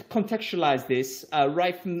 Sarah, let's contextualize this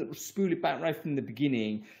spool it back right from the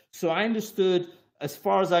beginning. So I understood, as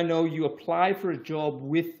far as I know, you applied for a job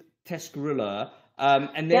with Testgorilla,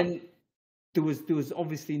 and then there was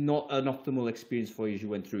obviously not an optimal experience for you as you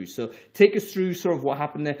went through. So take us through sort of what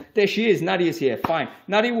happened there. There she is. Nadia's here. Fine.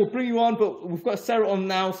 Nadia, we'll bring you on, but we've got Sarah on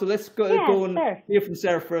now. So let's go and hear from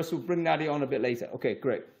Sarah first. We'll bring Nadia on a bit later. Okay,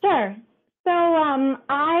 great. Sure. So I've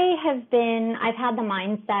had the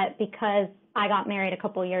mindset, because I got married a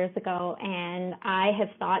couple years ago, and I have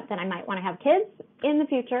thought that I might want to have kids in the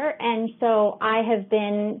future. And so I have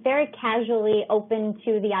been very casually open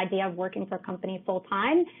to the idea of working for a company full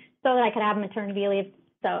time so that I could have maternity leave.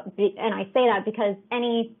 And I say that because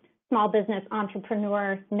any small business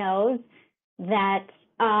entrepreneur knows that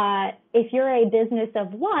if you're a business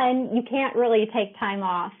of one, you can't really take time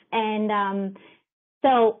off. And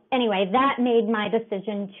so anyway, that made my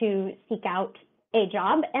decision to seek out a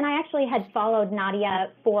job. And I actually had followed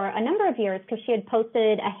Nadia for a number of years because she had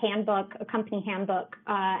posted a company handbook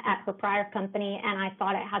at her prior company. And I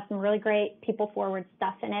thought it had some really great people forward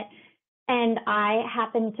stuff in it. And I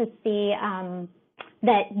happened to see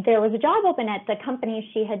that there was a job open at the company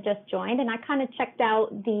she had just joined. And I kind of checked out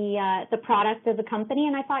the product of the company.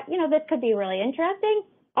 And I thought, this could be really interesting.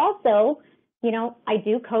 Also, I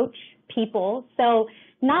do coach people. So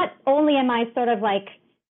not only am I sort of like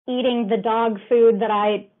eating the dog food that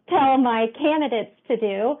I tell my candidates to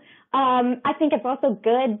do, I think it's also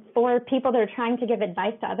good for people that are trying to give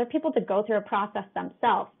advice to other people to go through a process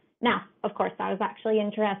themselves. Now, of course, I was actually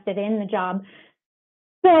interested in the job.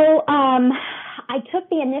 So I took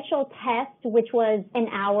the initial test, which was an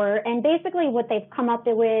hour, and basically what they've come up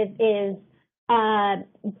with is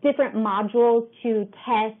different modules to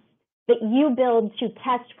test that you build to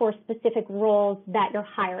test for specific roles that you're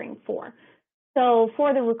hiring for. So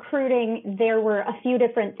for the recruiting, there were a few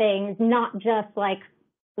different things, not just like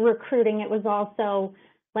recruiting. It was also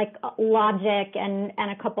like logic and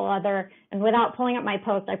a couple other, and without pulling up my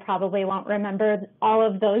post, I probably won't remember all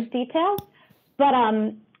of those details. But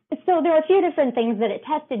so there are a few different things that it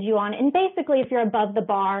tested you on. And basically, if you're above the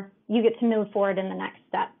bar, you get to move forward in the next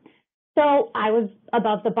step. So I was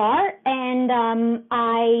above the bar, and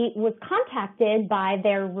I was contacted by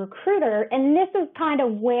their recruiter. And this is kind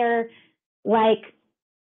of where like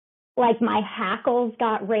my hackles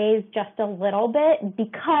got raised just a little bit,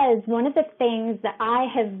 because one of the things that I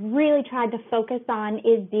have really tried to focus on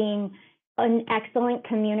is being an excellent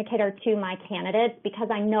communicator to my candidates, because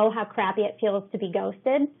I know how crappy it feels to be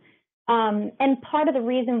ghosted. And part of the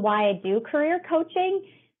reason why I do career coaching,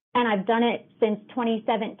 and I've done it since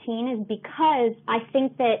 2017, is because I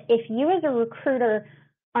think that if you as a recruiter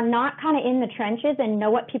are not kind of in the trenches and know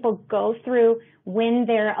what people go through when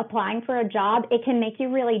they're applying for a job, it can make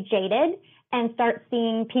you really jaded and start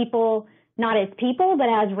seeing people not as people, but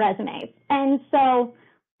as resumes. And so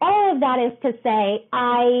all of that is to say,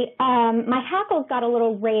 my hackles got a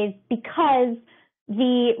little raised because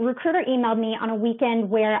the recruiter emailed me on a weekend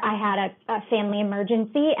where I had a family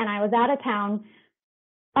emergency and I was out of town.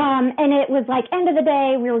 And it was like end of the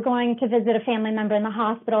day, we were going to visit a family member in the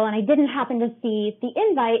hospital, and I didn't happen to see the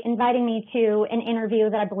invite inviting me to an interview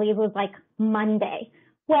that I believe was like Monday.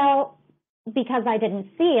 Well, because I didn't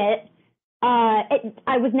see it,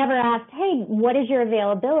 I was never asked, hey, what is your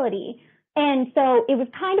availability? And so it was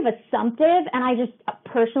kind of assumptive, and I just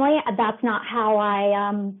personally, that's not how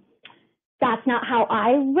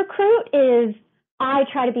I recruit. Is I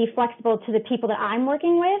try to be flexible to the people that I'm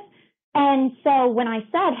working with. And so when I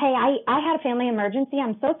said, hey, I had a family emergency,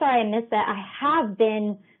 I'm so sorry I missed that. I have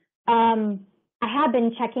been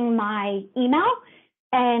checking my email,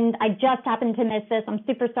 and I just happened to miss this. I'm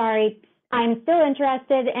super sorry. I'm still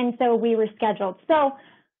interested, and so we rescheduled. So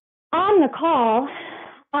on the call,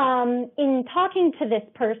 in talking to this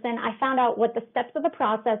person, I found out what the steps of the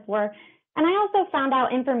process were, and I also found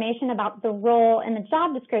out information about the role and the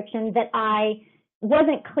job description that I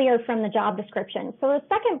wasn't clear from the job description. So the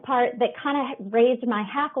second part that kind of raised my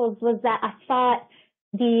hackles was that I thought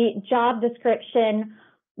the job description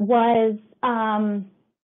was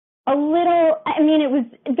a little, I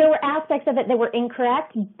mean, there were aspects of it that were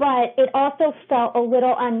incorrect, but it also felt a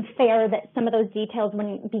little unfair that some of those details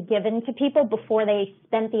wouldn't be given to people before they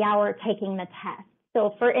spent the hour taking the test.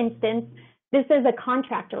 So for instance, this is a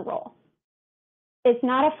contractor role. It's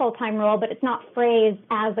not a full-time role, but it's not phrased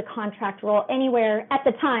as a contract role anywhere at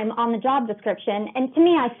the time on the job description. And to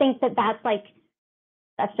me, I think that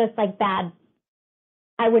that's just like bad.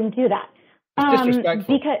 I wouldn't do that.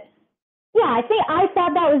 Disrespectful. Because, yeah, I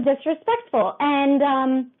thought that was disrespectful. And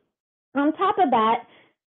on top of that,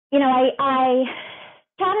 you know, I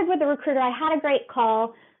chatted with the recruiter. I had a great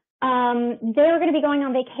call. They were going to be going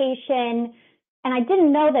on vacation, and I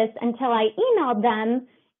didn't know this until I emailed them,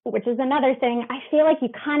 which is another thing. I feel like you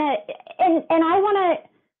kind of, and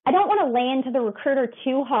I don't want to lay into the recruiter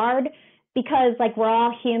too hard, because like we're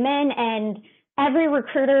all human, and every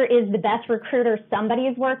recruiter is the best recruiter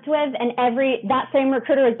somebody's worked with, and that same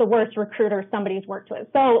recruiter is the worst recruiter somebody's worked with.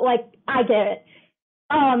 So like, I get it.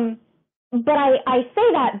 But I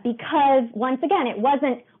say that because once again, it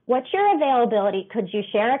wasn't, what's your availability? Could you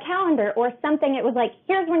share a calendar or something? It was like,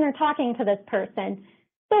 here's when you're talking to this person.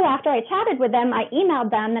 So after I chatted with them, I emailed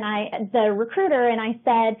them the recruiter, and I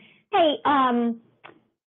said, hey,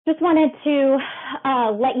 just wanted to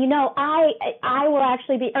let you know I will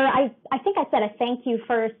actually be, or I think I said a thank you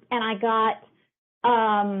first, and I got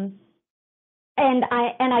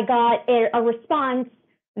I got a response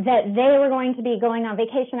that they were going to be going on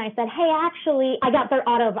vacation. I said, hey, actually, I got their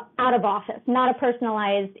out of office, not a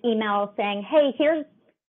personalized email saying, hey, here's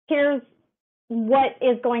what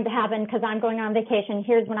is going to happen because I'm going on vacation.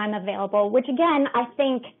 Here's when I'm available, which again, I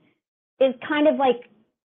think is kind of like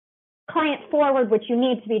client forward, which you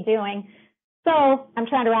need to be doing. So I'm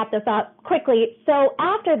trying to wrap this up quickly. So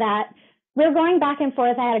after that, we're going back and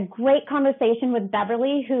forth. I had a great conversation with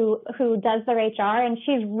Beverly, who does their HR, and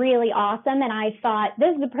she's really awesome. And I thought,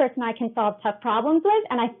 this is the person I can solve tough problems with.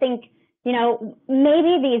 And I think, you know,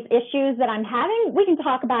 maybe these issues that I'm having, we can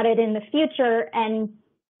talk about it in the future and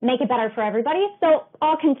make it better for everybody. So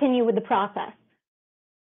I'll continue with the process.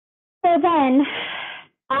 So then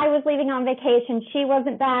I was leaving on vacation. She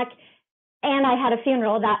wasn't back. And I had a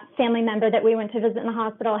funeral. That family member that we went to visit in the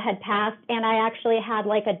hospital had passed. And I actually had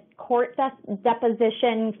like a court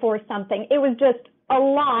deposition for something. It was just a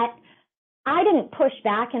lot. I didn't push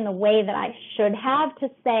back in the way that I should have to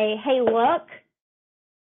say, hey, look,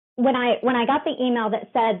 when I got the email that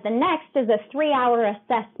said the next is a 3-hour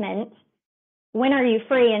assessment, when are you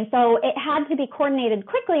free? And so it had to be coordinated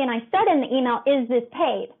quickly. And I said in the email, is this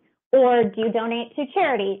paid? Or do you donate to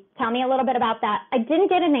charity? Tell me a little bit about that. I didn't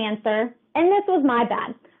get an answer, and this was my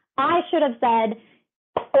bad. I should have said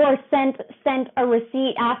or sent a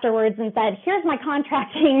receipt afterwards and said, here's my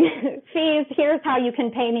contracting fees, here's how you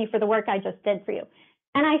can pay me for the work I just did for you.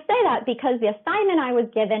 And I say that because the assignment I was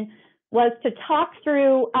given was to talk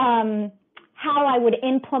through how I would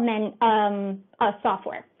implement a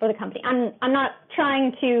software for the company. I'm not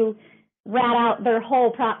trying to rat out their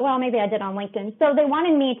whole well, maybe I did on LinkedIn. So they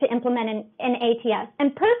wanted me to implement an ATS.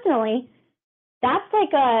 And personally, that's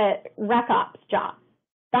like a rec ops job.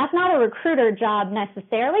 That's not a recruiter job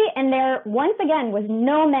necessarily. And there, once again, was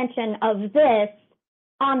no mention of this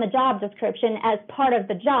on the job description as part of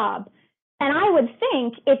the job. And I would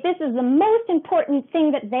think if this is the most important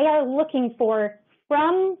thing that they are looking for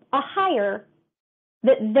from a hire,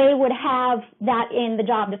 that they would have that in the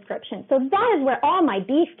job description. So that is where all my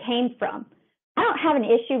beef came from. I don't have an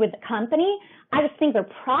issue with the company. I just think their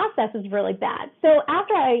process is really bad. So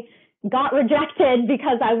after I got rejected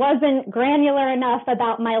because I wasn't granular enough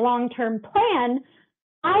about my long-term plan,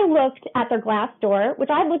 I looked at their Glassdoor, which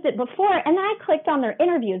I looked at before, and then I clicked on their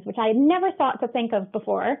interviews, which I had never thought to think of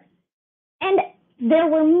before. And there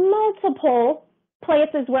were multiple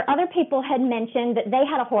places where other people had mentioned that they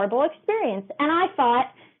had a horrible experience. And I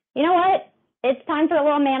thought, you know what? It's time for a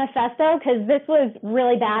little manifesto because this was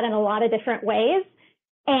really bad in a lot of different ways.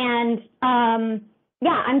 And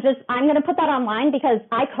yeah, I'm going to put that online because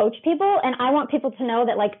I coach people and I want people to know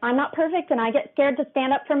that like I'm not perfect and I get scared to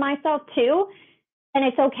stand up for myself too. And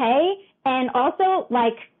it's okay. And also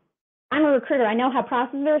like I'm a recruiter. I know how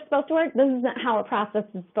processes are supposed to work. This isn't how a process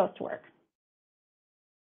is supposed to work.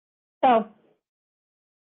 So.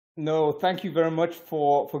 No, thank you very much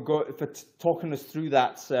for talking us through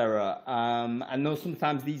that, Sarah. I know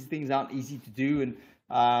sometimes these things aren't easy to do,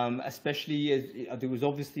 and especially as there was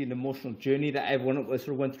obviously an emotional journey that everyone sort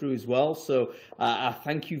of went through as well. So I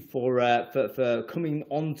thank you for coming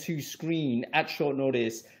onto screen at short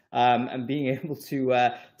notice and being able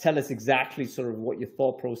to tell us exactly sort of what your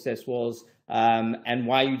thought process was and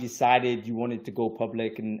why you decided you wanted to go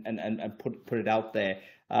public and put it out there.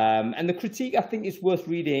 And the critique, I think, is worth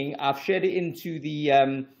reading. I've shared it into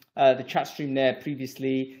the chat stream there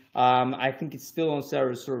previously. I think it's still on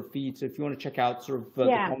Sarah's sort of feed. So if you want to check out sort of the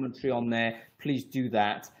commentary on there, please do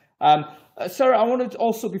that. Sarah, I wanted to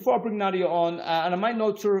also, before I bring Nadia on, and I might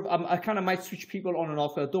not sort of, I kind of might switch people on and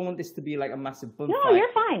off. I don't want this to be like a massive bun fight. No,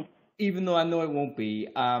 you're fine. Even though I know it won't be,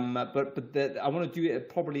 but I want to do it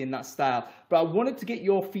probably in that style. But I wanted to get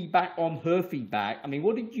your feedback on her feedback. I mean,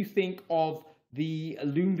 what did you think of the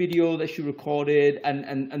Loom video that she recorded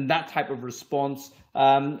and that type of response?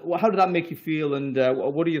 How did that make you feel? And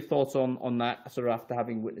what are your thoughts on that sort of after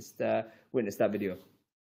having witnessed that video?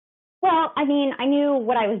 Well, I mean, I knew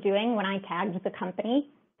what I was doing when I tagged the company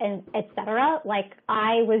and et cetera. Like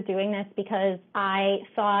I was doing this because I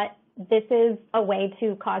thought this is a way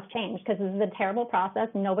to cause change because this is a terrible process.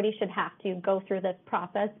 Nobody should have to go through this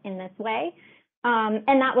process in this way.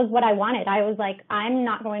 And that was what I wanted. I was like, I'm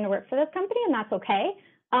not going to work for this company and that's okay.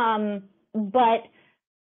 But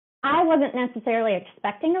I wasn't necessarily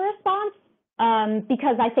expecting a response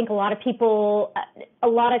because I think a lot of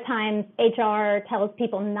times HR tells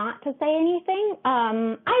people not to say anything.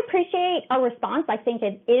 I appreciate a response. I think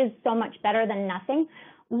it is so much better than nothing.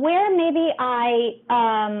 Where maybe I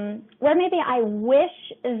wish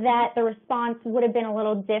that the response would have been a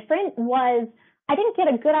little different was I didn't get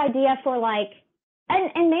a good idea for like,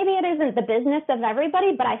 and maybe it isn't the business of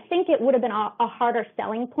everybody, but I think it would have been a harder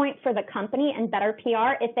selling point for the company and better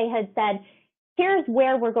PR if they had said, here's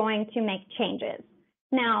where we're going to make changes.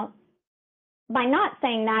 Now, by not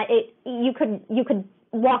saying that, you could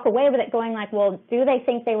walk away with it going like, well, do they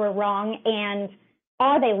think they were wrong? And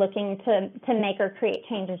are they looking to make or create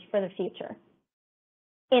changes for the future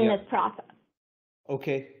in this process?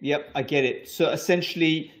 Okay. Yep. I get it. So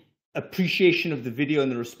essentially, appreciation of the video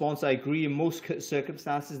and the response. I agree. In most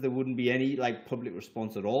circumstances, there wouldn't be any like public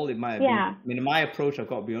response at all. It might have been. I mean, my approach, I've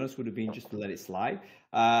got to be honest, would have been just to let it slide.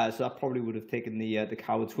 So that probably would have taken the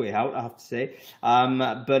coward's way out, I have to say.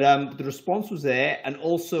 But the response was there, and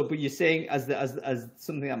also, but you're saying as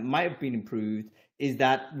something that might have been improved is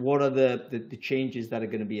that what are the changes that are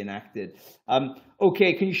going to be enacted?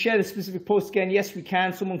 Okay, can you share the specific post again? Yes, we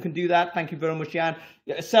can. Someone can do that. Thank you very much, Jan.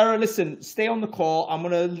 Sarah, listen, stay on the call. I'm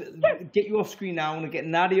going to get you off screen now. I'm going to get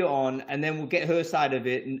Nadia on, and then we'll get her side of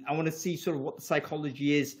it. And I want to see sort of what the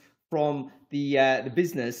psychology is from the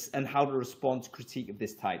business and how to respond to critique of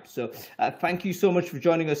this type. So thank you so much for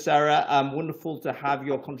joining us, Sarah. Wonderful to have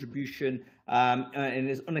your contribution, and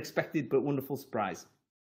it's unexpected but wonderful surprise.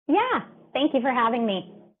 Yeah, thank you for having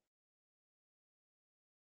me.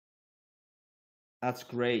 That's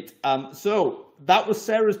great. So that was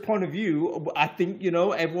Sarah's point of view. I think,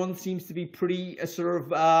 everyone seems to be pretty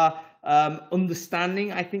sort of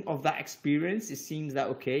understanding, I think, of that experience. It seems that,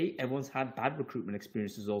 okay, everyone's had bad recruitment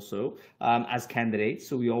experiences also as candidates.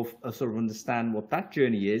 So we all sort of understand what that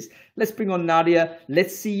journey is. Let's bring on Nadia.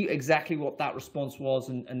 Let's see exactly what that response was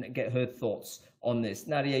and get her thoughts on this.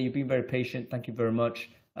 Nadia, you've been very patient. Thank you very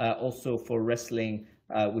much. Also for wrestling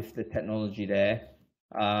with the technology there.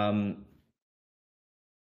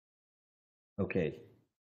 Okay,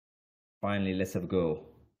 finally, let's have a go.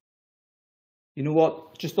 You know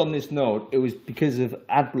what? Just on this note, it was because of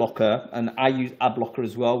ad blocker, and I use ad blocker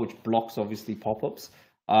as well, which blocks obviously pop-ups.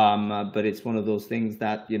 But it's one of those things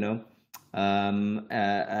that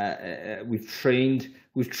we've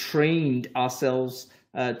trained ourselves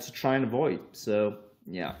to try and avoid. So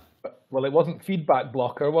yeah. Well, it wasn't feedback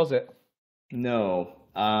blocker, was it? No.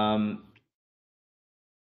 Let's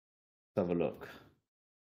have a look.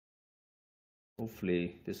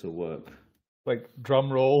 Hopefully this will work. Like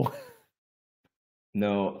drum roll.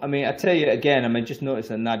 No, I mean, I tell you again, I mean, just noticed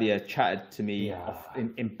that Nadia chatted to me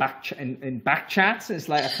in back chats. And it's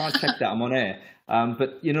like, I can't check that, I'm on air.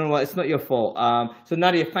 But you know what, it's not your fault. So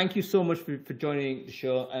Nadia, thank you so much for joining the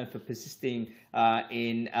show and for persisting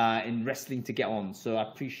in wrestling to get on. So I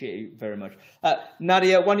appreciate you very much.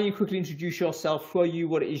 Nadia, why don't you quickly introduce yourself? Who are you,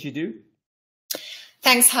 what it is you do?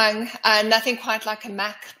 Thanks, Hung. Nothing quite like a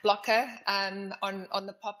Mac blocker on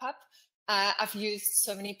the pop-up. I've used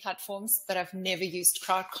so many platforms, but I've never used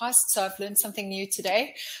Crowdcast, so I've learned something new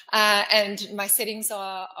today. And my settings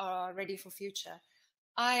are ready for future.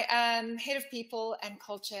 I am head of people and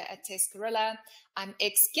culture at Tescarilla. I'm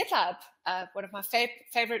ex-GitLab, one of my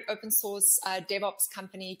favorite open source DevOps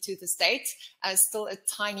company to this date. Still a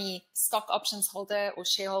tiny stock options holder or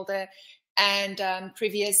shareholder, and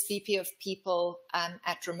previous VP of people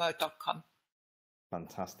at remote.com.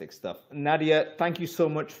 Fantastic stuff. Nadia, thank you so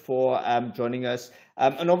much for joining us.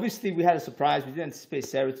 And obviously we had a surprise. We didn't anticipate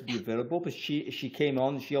Sarah to be available, but she came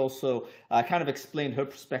on. She also kind of explained her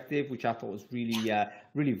perspective, which I thought was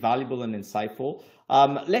really valuable and insightful.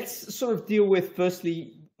 Let's sort of deal with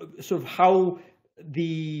firstly sort of how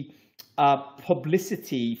the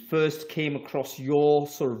Publicity first came across your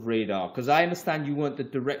sort of radar, because I understand you weren't the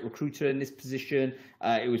direct recruiter in this position.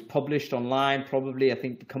 It was published online, probably. I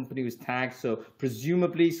think the company was tagged, so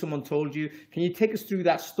presumably someone told you. Can you take us through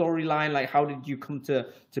that storyline? Like, how did you come to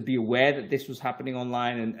be aware that this was happening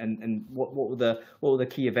online, and what were the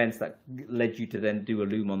key events that led you to then do a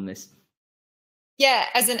loom on this? Yeah,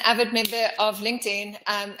 as an avid member of LinkedIn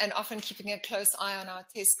and often keeping a close eye on our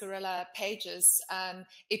Tescarilla pages,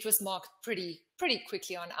 it was marked pretty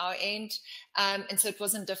quickly on our end. And so it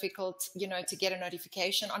wasn't difficult, to get a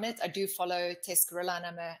notification on it. I do follow Tescarilla, and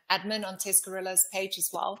I'm an admin on Tescarilla's page as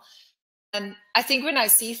well. I think when I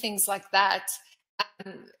see things like that,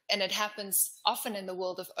 and it happens often in the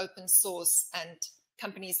world of open source and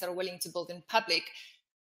companies that are willing to build in public,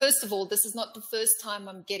 first of all, this is not the first time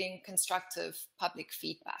I'm getting constructive public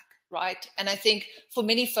feedback, right? And I think for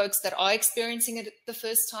many folks that are experiencing it the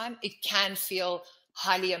first time, it can feel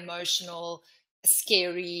highly emotional,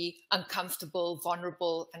 scary, uncomfortable,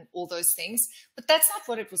 vulnerable, and all those things. But that's not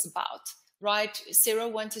what it was about, right? Sarah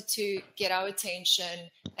wanted to get our attention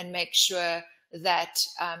and make sure that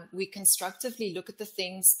we constructively look at the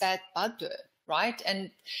things that bugged her, right? And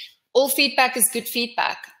all feedback is good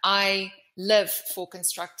feedback. I live for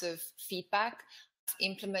constructive feedback. I've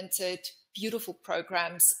implemented beautiful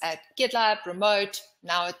programs at GitLab, Remote,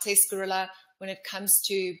 now at Tescarilla, when it comes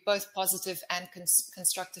to both positive and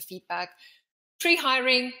constructive feedback,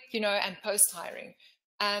 pre-hiring, and post-hiring.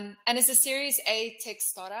 And as a Series A tech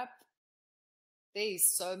startup, there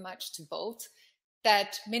is so much to build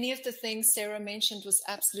that many of the things Sarah mentioned was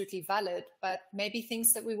absolutely valid, but maybe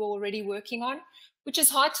things that we were already working on which is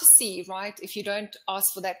hard to see, right? If you don't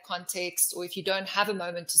ask for that context, or if you don't have a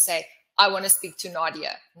moment to say, I want to speak to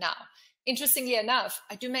Nadia now. Interestingly enough,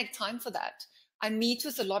 I do make time for that. I meet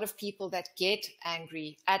with a lot of people that get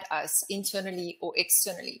angry at us internally or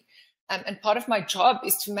externally. And part of my job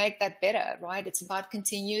is to make that better, right? It's about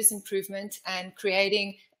continuous improvement and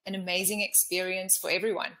creating an amazing experience for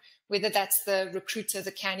everyone, whether that's the recruiter,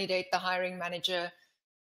 the candidate, the hiring manager,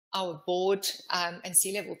 our board, and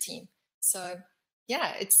C-level team. So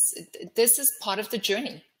yeah, this is part of the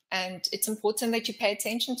journey, and it's important that you pay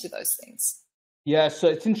attention to those things. Yeah, so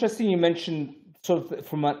it's interesting you mentioned sort of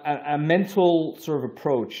from a mental sort of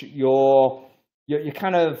approach, you're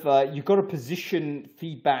kind of you've got to position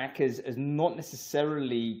feedback as not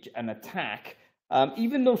necessarily an attack,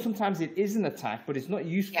 even though sometimes it is an attack, but it's not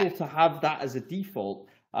useful to have that as a default,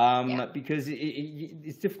 because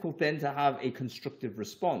it's difficult then to have a constructive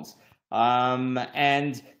response.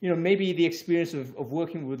 And maybe the experience of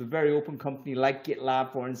working with a very open company like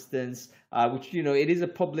GitLab, for instance, which it is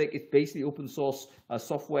it's basically open source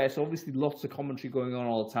software, so obviously lots of commentary going on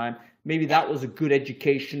all the time. Maybe that was a good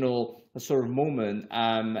educational sort of moment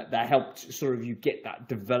that helped sort of you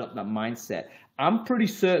develop that mindset. I'm pretty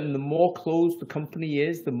certain the more closed the company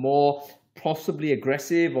is, the more possibly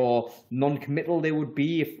aggressive or non-committal they would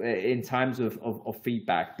be if in times of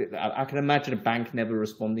feedback. I can imagine a bank never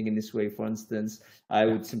responding in this way, for instance. I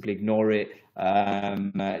would simply ignore it.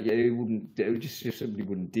 It just simply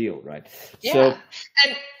wouldn't deal, right? Yeah. So,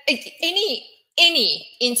 and any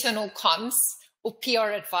internal comms or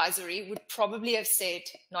PR advisory would probably have said,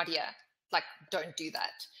 Nadia, like, don't do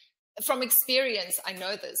that. From experience, I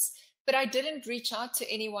know this. But I didn't reach out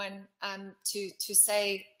to anyone to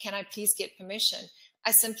say, can I please get permission?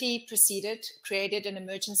 I simply proceeded, created an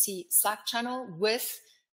emergency Slack channel with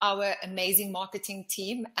our amazing marketing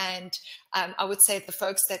team. And I would say the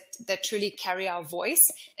folks that truly carry our voice,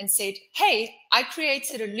 and said, hey, I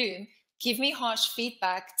created a Loom. Give me harsh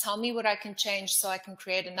feedback. Tell me what I can change so I can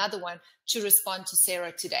create another one to respond to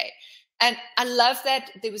Sarah today. And I love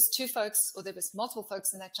that there was multiple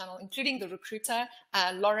folks in that channel, including the recruiter,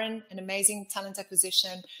 Lauren, an amazing talent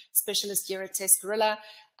acquisition specialist here at Tescarilla.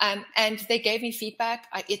 And they gave me feedback.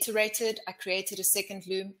 I iterated, I created a second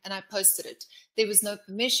Loom, and I posted it. There was no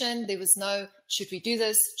permission. There was no, should we do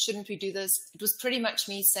this? Shouldn't we do this? It was pretty much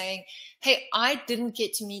me saying, hey, I didn't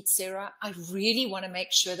get to meet Sarah. I really want to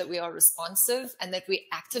make sure that we are responsive and that we're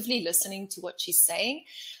actively listening to what she's saying.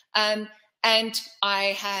 And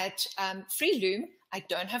I had free Loom. I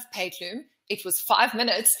don't have paid Loom. It was 5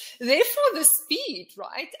 minutes. Therefore, the speed,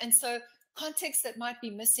 right? And so context that might be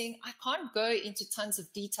missing, I can't go into tons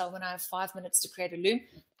of detail when I have 5 minutes to create a Loom.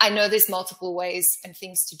 I know there's multiple ways and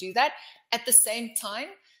things to do that. At the same time,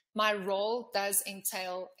 my role does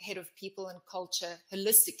entail head of people and culture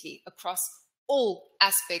holistically across all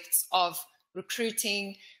aspects of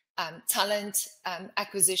recruiting, talent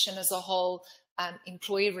acquisition as a whole,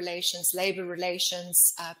 employee relations, labor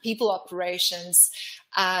relations, people operations,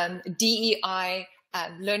 DEI,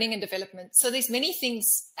 learning and development. So there's many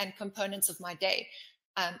things and components of my day.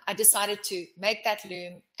 I decided to make that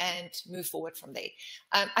Loom and move forward from there.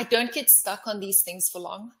 I don't get stuck on these things for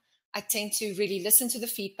long. I tend to really listen to the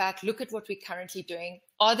feedback, look at what we're currently doing.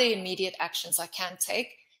 Are there immediate actions I can take?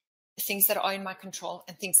 Things that are in my control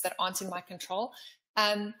and things that aren't in my control.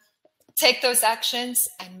 Take those actions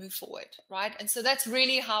and move forward, right? And so that's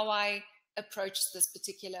really how I approach this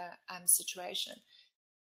particular situation.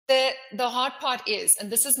 The hard part is,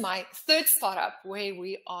 and this is my third startup where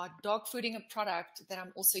we are dogfooding a product that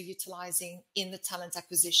I'm also utilizing in the talent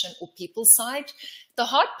acquisition or people side. The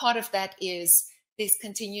hard part of that is there's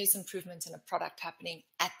continuous improvement in a product happening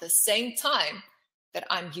at the same time that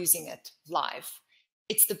I'm using it live.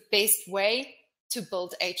 It's the best way to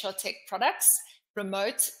build HR tech products.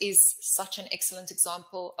 Remote is such an excellent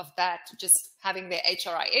example of that. Just having their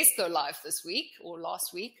HRIS go live this week or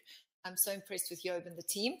last week. I'm so impressed with Job and the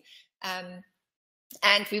team. And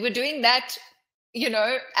we were doing that,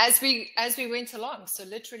 as we went along. So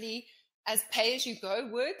literally as pay as you go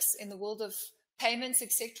works in the world of payments,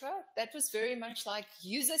 etc., that was very much like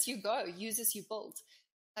use as you go, use as you build.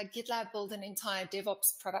 Like GitLab built an entire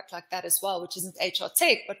DevOps product like that as well, which isn't HR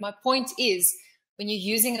tech. But my point is, when you're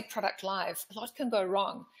using a product live, a lot can go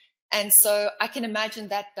wrong. And so I can imagine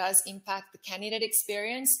that does impact the candidate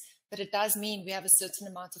experience, but it does mean we have a certain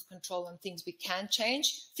amount of control on things we can change,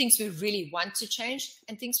 things we really want to change,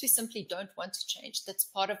 and things we simply don't want to change. That's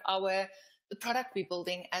part of the product we're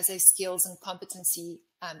building as a skills and competency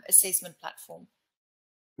assessment platform.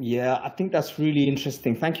 Yeah, I think that's really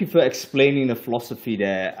interesting. Thank you for explaining the philosophy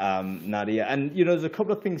there, Nadia. And, there's a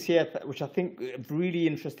couple of things here which I think are really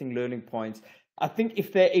interesting learning points. I think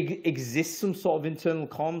if there exists some sort of internal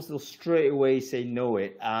comms, they'll straight away say no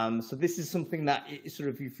it. So this is something that sort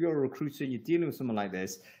of, if you're a recruiter and you're dealing with someone like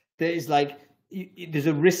this, there is like, there's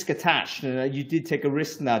a risk attached. You did take a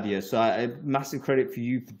risk, Nadia. So massive credit for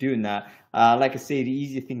you for doing that. Like I say, the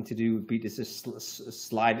easier thing to do would be to just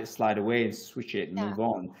slide away and switch it and move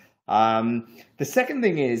on. The second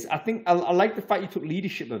thing is, I think I like the fact you took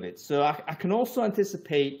leadership of it. So I can also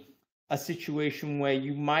anticipate a situation where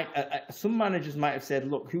you might, some managers might have said,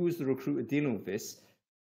 look, who was the recruiter dealing with this?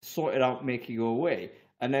 Sort it out, make it go away.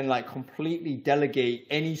 And then like completely delegate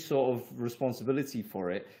any sort of responsibility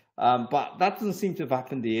for it. But that doesn't seem to have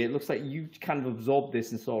happened here. It looks like you kind of absorbed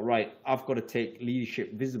this and thought, right, I've got to take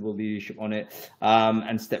leadership, visible leadership on it,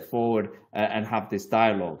 and step forward and have this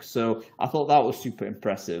dialogue. So I thought that was super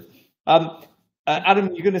impressive. Adam,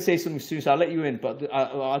 you're going to say something soon, so I'll let you in, but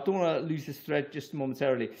I don't want to lose this thread just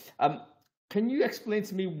momentarily. Can you explain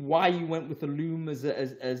to me why you went with the Loom as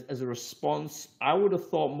a response? I would have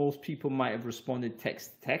thought most people might have responded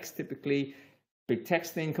text to text. Typically, big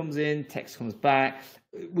text thing comes in, text comes back.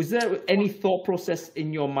 Was there any thought process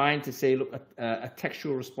in your mind to say, look, a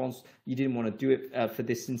textual response, you didn't want to do it for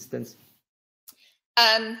this instance?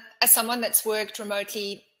 As someone that's worked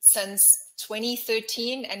remotely since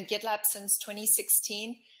 2013 and GitLab since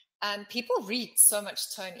 2016, people read so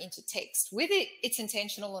much tone into text, whether it's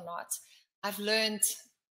intentional or not. I've learned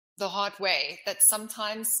the hard way that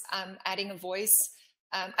sometimes adding a voice,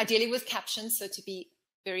 ideally with captions, so to be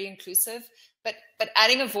very inclusive, but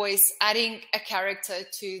adding a voice, adding a character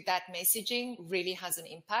to that messaging really has an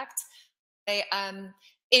impact.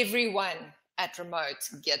 Everyone at Remote,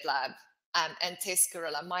 GitLab, and Test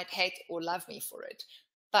Gorilla might hate or love me for it,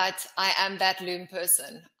 but I am that Loom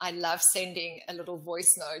person. I love sending a little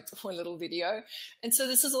voice note or a little video. And so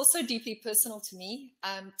this is also deeply personal to me.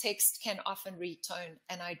 Text can often read tone,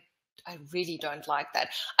 and I really don't like that.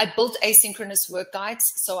 I built asynchronous work guides,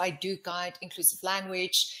 so I do guide inclusive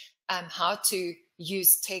language, how to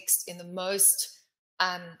use text in the most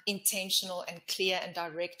intentional and clear and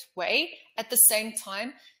direct way. At the same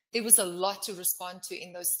time, there was a lot to respond to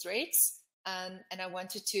in those threads, and I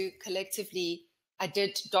wanted to collectively, I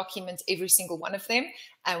did document every single one of them,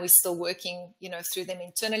 and we're still working, through them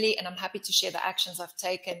internally. And I'm happy to share the actions I've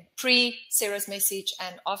taken pre Sarah's message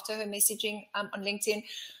and after her messaging on LinkedIn.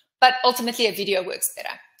 But ultimately, a video works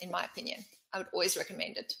better, in my opinion. I would always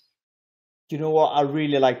recommend it. Do you know what? I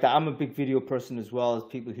really like that. I'm a big video person as well, as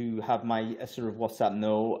people who have my sort of WhatsApp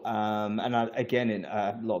know. And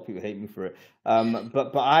a lot of people hate me for it.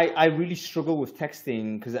 But I really struggle with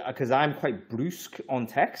texting because I'm quite brusque on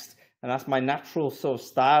text. And that's my natural sort of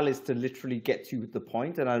style, is to literally get to the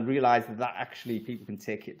point. And I realize that actually people can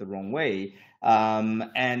take it the wrong way.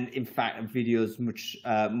 And in fact, video is much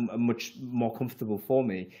more comfortable for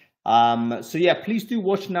me. So yeah, please do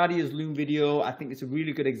watch Nadia's Loom video. I think it's a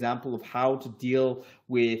really good example of how to deal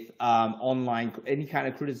with online, any kind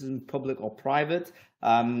of criticism, public or private.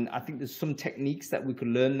 I think there's some techniques that we could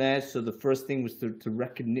learn there. So the first thing was to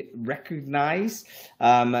recognize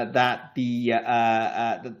that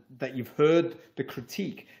that you've heard the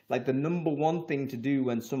critique. Like the number one thing to do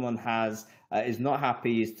when someone is not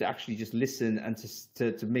happy is to actually just listen and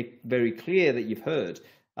to make very clear that you've heard.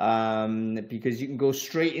 Because you can go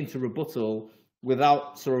straight into rebuttal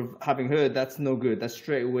without sort of having heard. That's no good. That's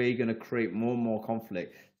straight away going to create more and more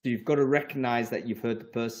conflict. So you've got to recognize that you've heard the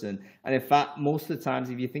person. And in fact, most of the times,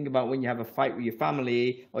 if you think about when you have a fight with your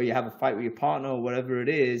family or you have a fight with your partner or whatever it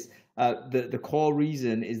is, the core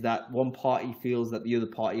reason is that one party feels that the other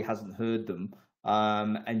party hasn't heard them,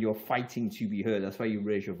 and you're fighting to be heard. That's why you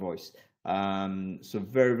raise your voice. So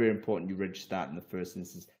very, very important you register that in the first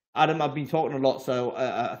instance. Adam, I've been talking a lot, so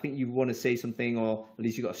I think you want to say something, or at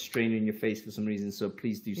least you got a strain in your face for some reason. So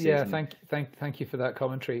please do say something. Yeah, thank you for that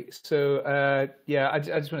commentary. So I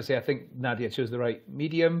just want to say I think Nadia chose the right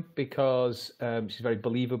medium because she's very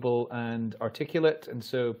believable and articulate, and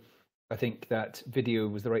so I think that video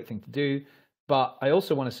was the right thing to do. But I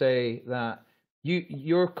also want to say that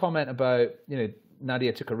your comment about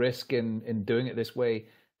Nadia took a risk in doing it this way.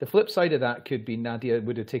 The flip side of that could be Nadia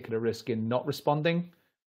would have taken a risk in not responding.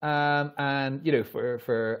 And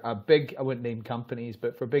for a big, I wouldn't name companies,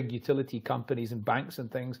 but for big utility companies and banks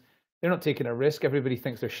and things, they're not taking a risk. Everybody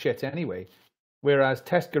thinks they're shit anyway. Whereas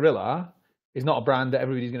Test Gorilla is not a brand that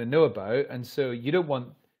everybody's going to know about, and so you don't want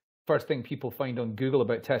first thing people find on Google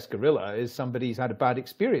about Test Gorilla is somebody's had a bad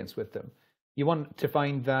experience with them. You want to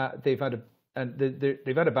find that they've had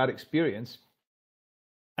a bad experience,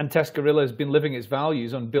 and Test Gorilla has been living its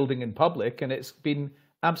values on building in public, and it's been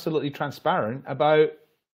absolutely transparent about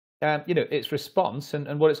its response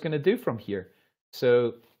and what it's going to do from here.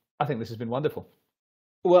 So I think this has been wonderful.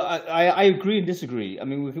 Well, I agree and disagree. I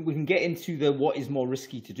mean, we can get into the what is more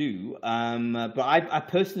risky to do, but I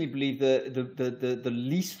personally believe the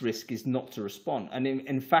least risk is not to respond, and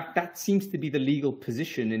in fact that seems to be the legal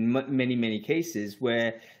position in many cases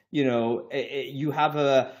where you have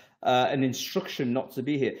an instruction not to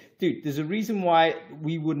be here. Dude, there's a reason why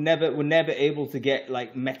we're never able to get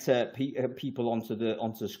like Meta people onto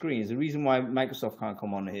the screen. There's a reason why Microsoft can't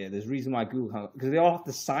come on here. There's a reason why Google can't, because they all have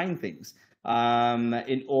to sign things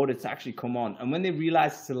in order to actually come on. And when they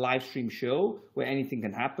realize it's a live stream show where anything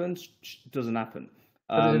can happen, it doesn't happen.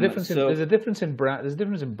 But there's a difference in brand. There's a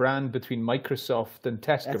difference in brand between Microsoft and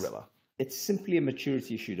Gorilla. It's simply a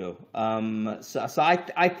maturity issue, though. So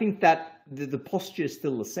I think that the posture is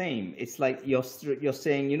still the same. It's like you're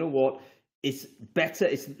saying, you know what? It's better.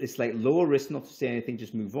 It's like lower risk not to say anything,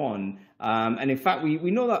 just move on. And in fact, we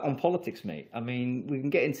know that on politics, mate. I mean, we can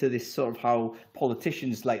get into this sort of how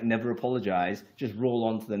politicians like never apologize, just roll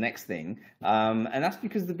on to the next thing. And that's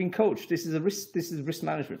because they've been coached. This is risk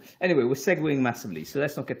management. Anyway, we're segueing massively, so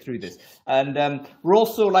let's not get through this. And we're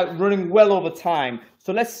also like running well over time,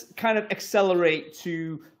 so let's kind of accelerate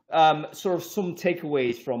to sort of some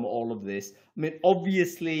takeaways from all of this. I mean,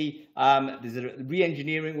 obviously, there's a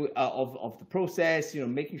re-engineering of the process,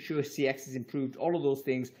 making sure CX is improved, all of those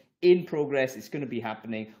things in progress. It's going to be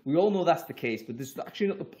happening. We all know that's the case, but this is actually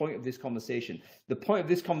not the point of this conversation. The point of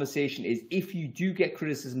this conversation is if you do get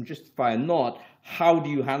criticism, justified or not, how do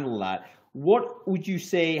you handle that? What would you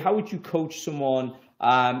say? How would you coach someone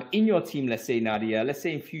in your team? Let's say, Nadia, let's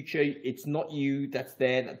say in future, it's not you that's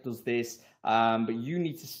there that does this. But you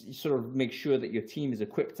need to sort of make sure that your team is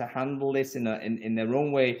equipped to handle this in their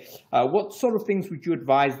own way. What sort of things would you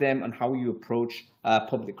advise them on how you approach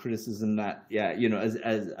public criticism that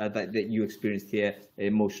that you experienced here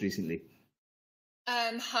most recently?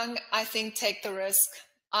 Hung, I think take the risk.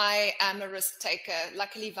 I am a risk taker.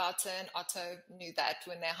 Luckily, Wouter and Otto knew that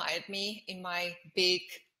when they hired me in my big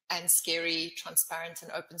and scary, transparent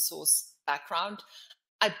and open source background.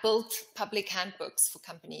 I built public handbooks for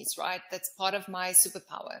companies, right? That's part of my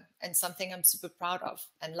superpower and something I'm super proud of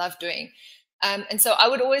and love doing. And so I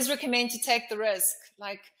would always recommend to take the risk,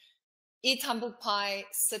 like eat humble pie,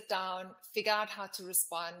 sit down, figure out how to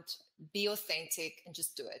respond, be authentic and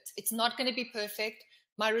just do it. It's not going to be perfect.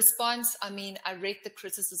 My response, I read the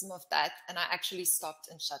criticism of that and I actually stopped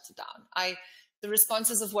and shut it down. The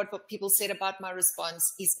responses of what people said about my response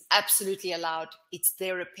is absolutely allowed. It's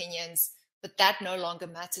their opinions. But that no longer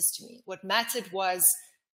matters to me. What mattered was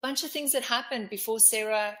a bunch of things that happened before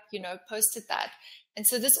Sarah, posted that. And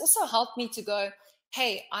so this also helped me to go,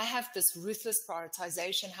 hey, I have this ruthless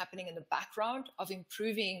prioritization happening in the background of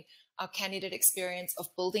improving our candidate experience, of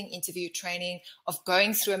building interview training, of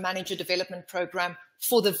going through a manager development program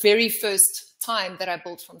for the very first time that I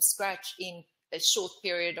built from scratch in a short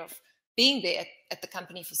period of being there at the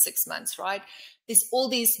company for 6 months, right? There's all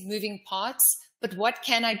these moving parts. But what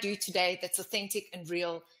can I do today that's authentic and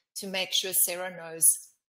real to make sure Sarah knows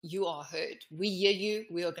you are heard? We hear you.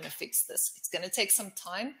 We are going to fix this. It's going to take some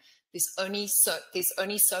time. There's only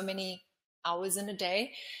so many hours in a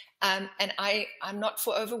day. And I'm not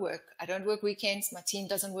for overwork. I don't work weekends. My team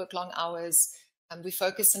doesn't work long hours. We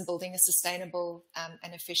focus on building a sustainable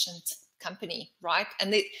and efficient company, right?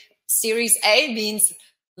 And the Series A means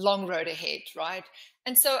long road ahead, right?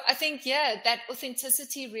 And so I think, that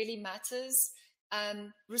authenticity really matters.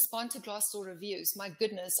 Respond to Glassdoor reviews. My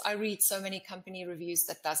goodness, I read so many company reviews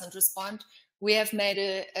that doesn't respond. We have made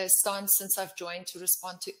a stance since I've joined to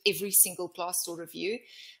respond to every single Glassdoor review.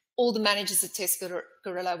 All the managers at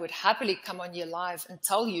Gorilla would happily come on here live and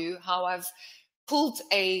tell you how I've pulled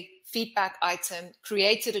a feedback item,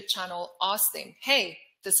 created a channel, asked them, hey,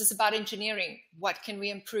 this is about engineering. What can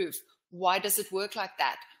we improve? Why does it work like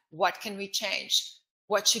that? What can we change?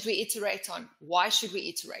 What should we iterate on? Why should we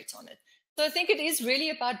iterate on it? So I think it is really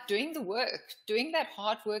about doing the work, doing that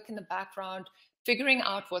hard work in the background, figuring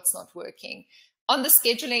out what's not working. On the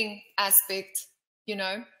scheduling aspect,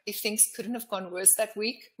 if things couldn't have gone worse that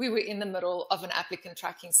week, we were in the middle of an applicant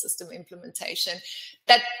tracking system implementation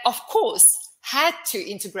that, of course, had to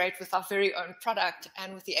integrate with our very own product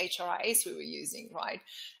and with the HRIS we were using, right?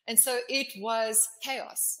 And so it was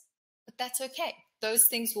chaos, but that's okay. Those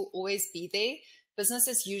things will always be there. Business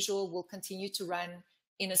as usual will continue to run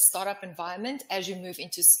in a startup environment as you move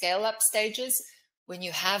into scale-up stages when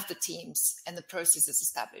you have the teams and the processes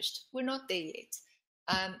established. We're not there yet.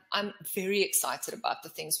 I'm very excited about the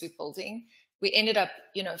things we're building. We ended up,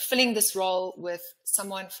 filling this role with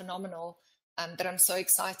someone phenomenal that I'm so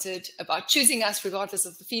excited about choosing us regardless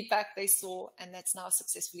of the feedback they saw, and that's now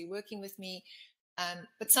successfully working with me.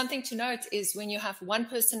 But something to note is when you have one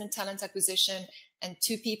person in talent acquisition and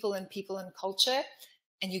two people in culture,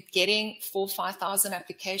 and you're getting 4,000 or 5,000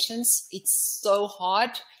 applications, it's so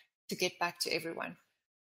hard to get back to everyone.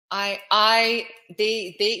 There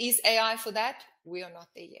is AI for that. We are not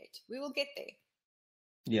there yet. We will get there.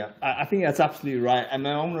 Yeah, I think that's absolutely right. And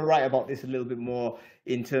I'm going to write about this a little bit more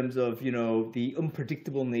in terms of, the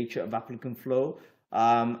unpredictable nature of applicant flow,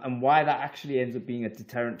 and why that actually ends up being a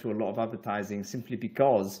deterrent to a lot of advertising, simply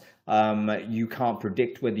because you can't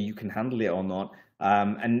predict whether you can handle it or not.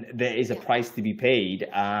 And there is a price to be paid,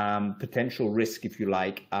 potential risk, if you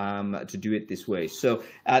like, to do it this way. So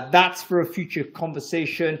that's for a future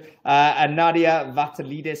conversation. And Nadia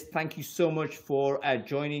Vatalidis, thank you so much for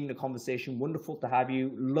joining the conversation. Wonderful to have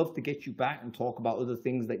you. Love to get you back and talk about other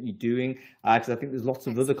things that you're doing, because I think there's lots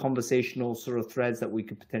of other conversational sort of threads that we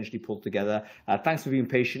could potentially pull together. Thanks for being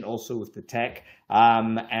patient also with the tech.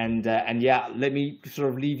 And yeah, let me sort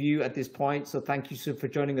of leave you at this point. So thank you so for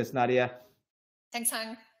joining us, Nadia. Thanks,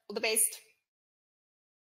 Hang. All the best.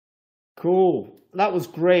 Cool. That was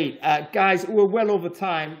great. Guys, we're well over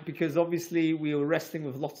time because obviously we were wrestling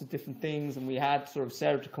with lots of different things, and we had sort of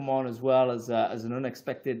Sarah to come on as well as an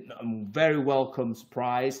unexpected, very welcome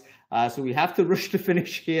surprise. So we have to rush to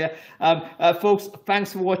finish here. Folks,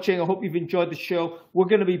 thanks for watching. I hope you've enjoyed the show. We're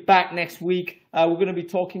going to be back next week. We're going to be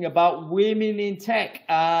talking about women in tech,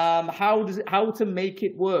 how to make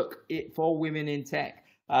it work for women in tech.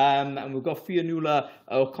 And we've got Fionnuala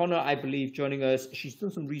O'Connor, I believe, joining us. She's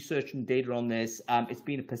done some research and data on this. It's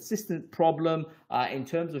been a persistent problem in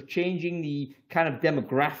terms of changing the kind of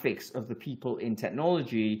demographics of the people in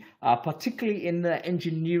technology, particularly in the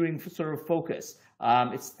engineering sort of focus.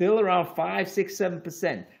 It's still around 5, 6,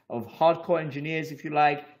 7% of hardcore engineers, if you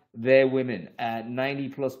like. They're women.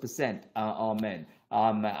 90+% are men.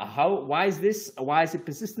 Why is this? Why is it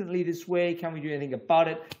persistently this way? Can we do anything about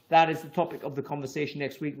it? That is the topic of the conversation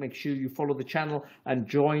next week. Make sure you follow the channel and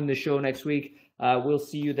join the show next week. We'll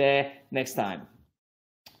see you there next time.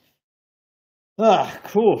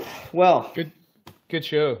 Cool. Well, good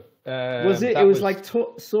show. Was it? It was like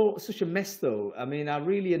such a mess, though. I mean, that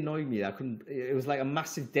really annoyed me. It was like a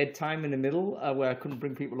massive dead time in the middle where I couldn't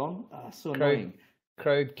bring people on. So annoying.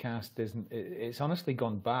 Crowdcast isn't. It's honestly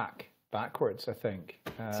gone backwards, I think.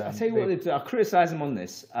 So I'll tell you what they do. I criticise them on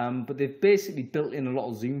this, but they've basically built in a lot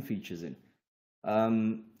of Zoom features in.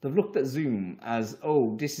 They've looked at Zoom as,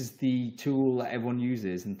 this is the tool that everyone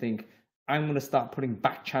uses, and think, I'm going to start putting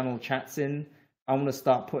back channel chats in. I'm going to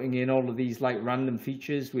start putting in all of these like random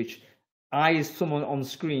features, which I, as someone on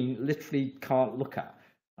screen, literally can't look at.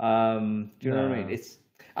 Do you know what I mean?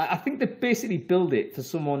 I think they basically build it for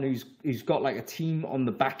someone who's got like a team on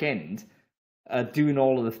the back end, doing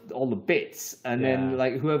all the bits, and then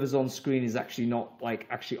like whoever's on screen is actually not like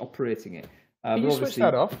actually operating it. Can you switch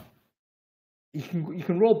that off? You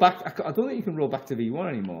can roll back. I don't think you can roll back to V1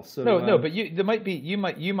 anymore. So no, but you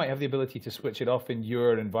might have the ability to switch it off in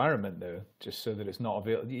your environment though, just so that it's not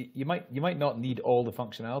available. You might not need all the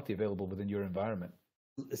functionality available within your environment.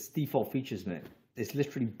 It's default features, mate. It's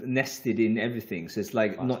literally nested in everything, so it's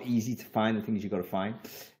like not easy to find the things you got to find.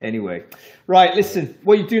 Anyway, right. Listen,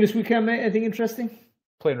 what are you doing this weekend, mate? Anything interesting?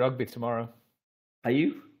 Playing rugby tomorrow. Are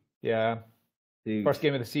you? Yeah. Dude. First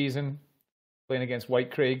game of the season. Playing against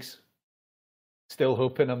White Craigs. Still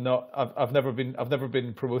hoping I'm not. I've never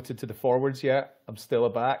been promoted to the forwards yet. I'm still a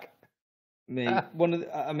back. Mate, one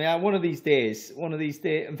of these days.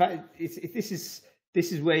 In fact,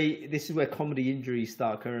 this is where comedy injuries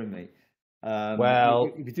start occurring, mate.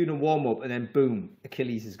 You're doing a warm up and then boom,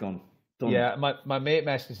 Achilles is gone. Done. Yeah, my mate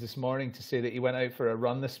messaged this morning to say that he went out for a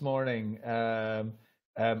run this morning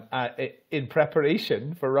in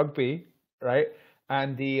preparation for rugby, right?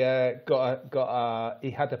 And he he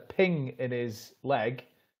had a ping in his leg,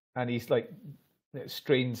 and he's like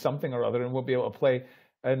strained something or other and won't be able to play.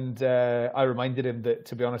 And I reminded him that,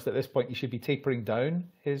 to be honest, at this point he should be tapering down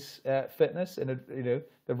his fitness in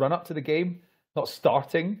the run up to the game, not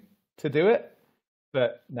starting to do it.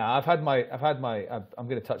 But I'm going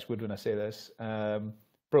to touch wood when I say this.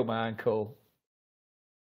 Broke my ankle.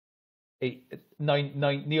 It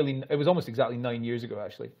was almost exactly 9 years ago,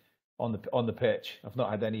 actually, on the pitch. I've not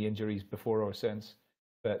had any injuries before or since.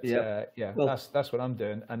 But that's what I'm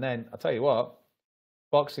doing. And then I'll tell you what,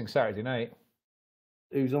 boxing Saturday night.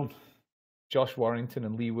 Who's on? Josh Warrington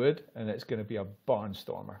and Lee Wood, and it's going to be a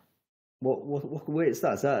barnstormer. What weight is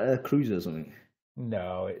that? Is that a cruiser or something?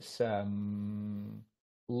 No, it's it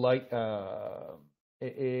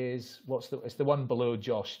is it's the one below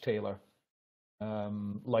Josh Taylor,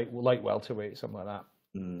 light welterweight, something like that.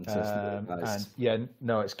 So it's not nice. And yeah,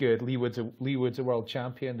 no, it's good. Lee Wood's a world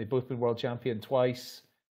champion. They've both been world champion twice.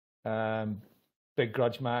 Big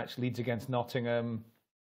grudge match. Leeds against Nottingham.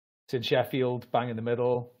 It's in Sheffield, bang in the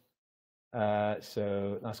middle.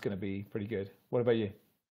 So that's going to be pretty good. What about you?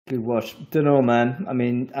 Good watch. Don't know, man. I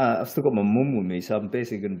mean, I've still got my mum with me, so I'm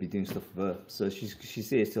basically going to be doing stuff with her. So she's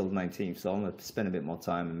here till the 19th, so I'm going to spend a bit more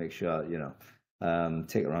time and make sure,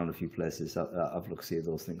 take her around a few places. I've looked see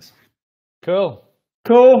those things. Cool.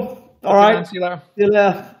 All right. See you later. See you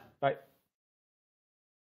later.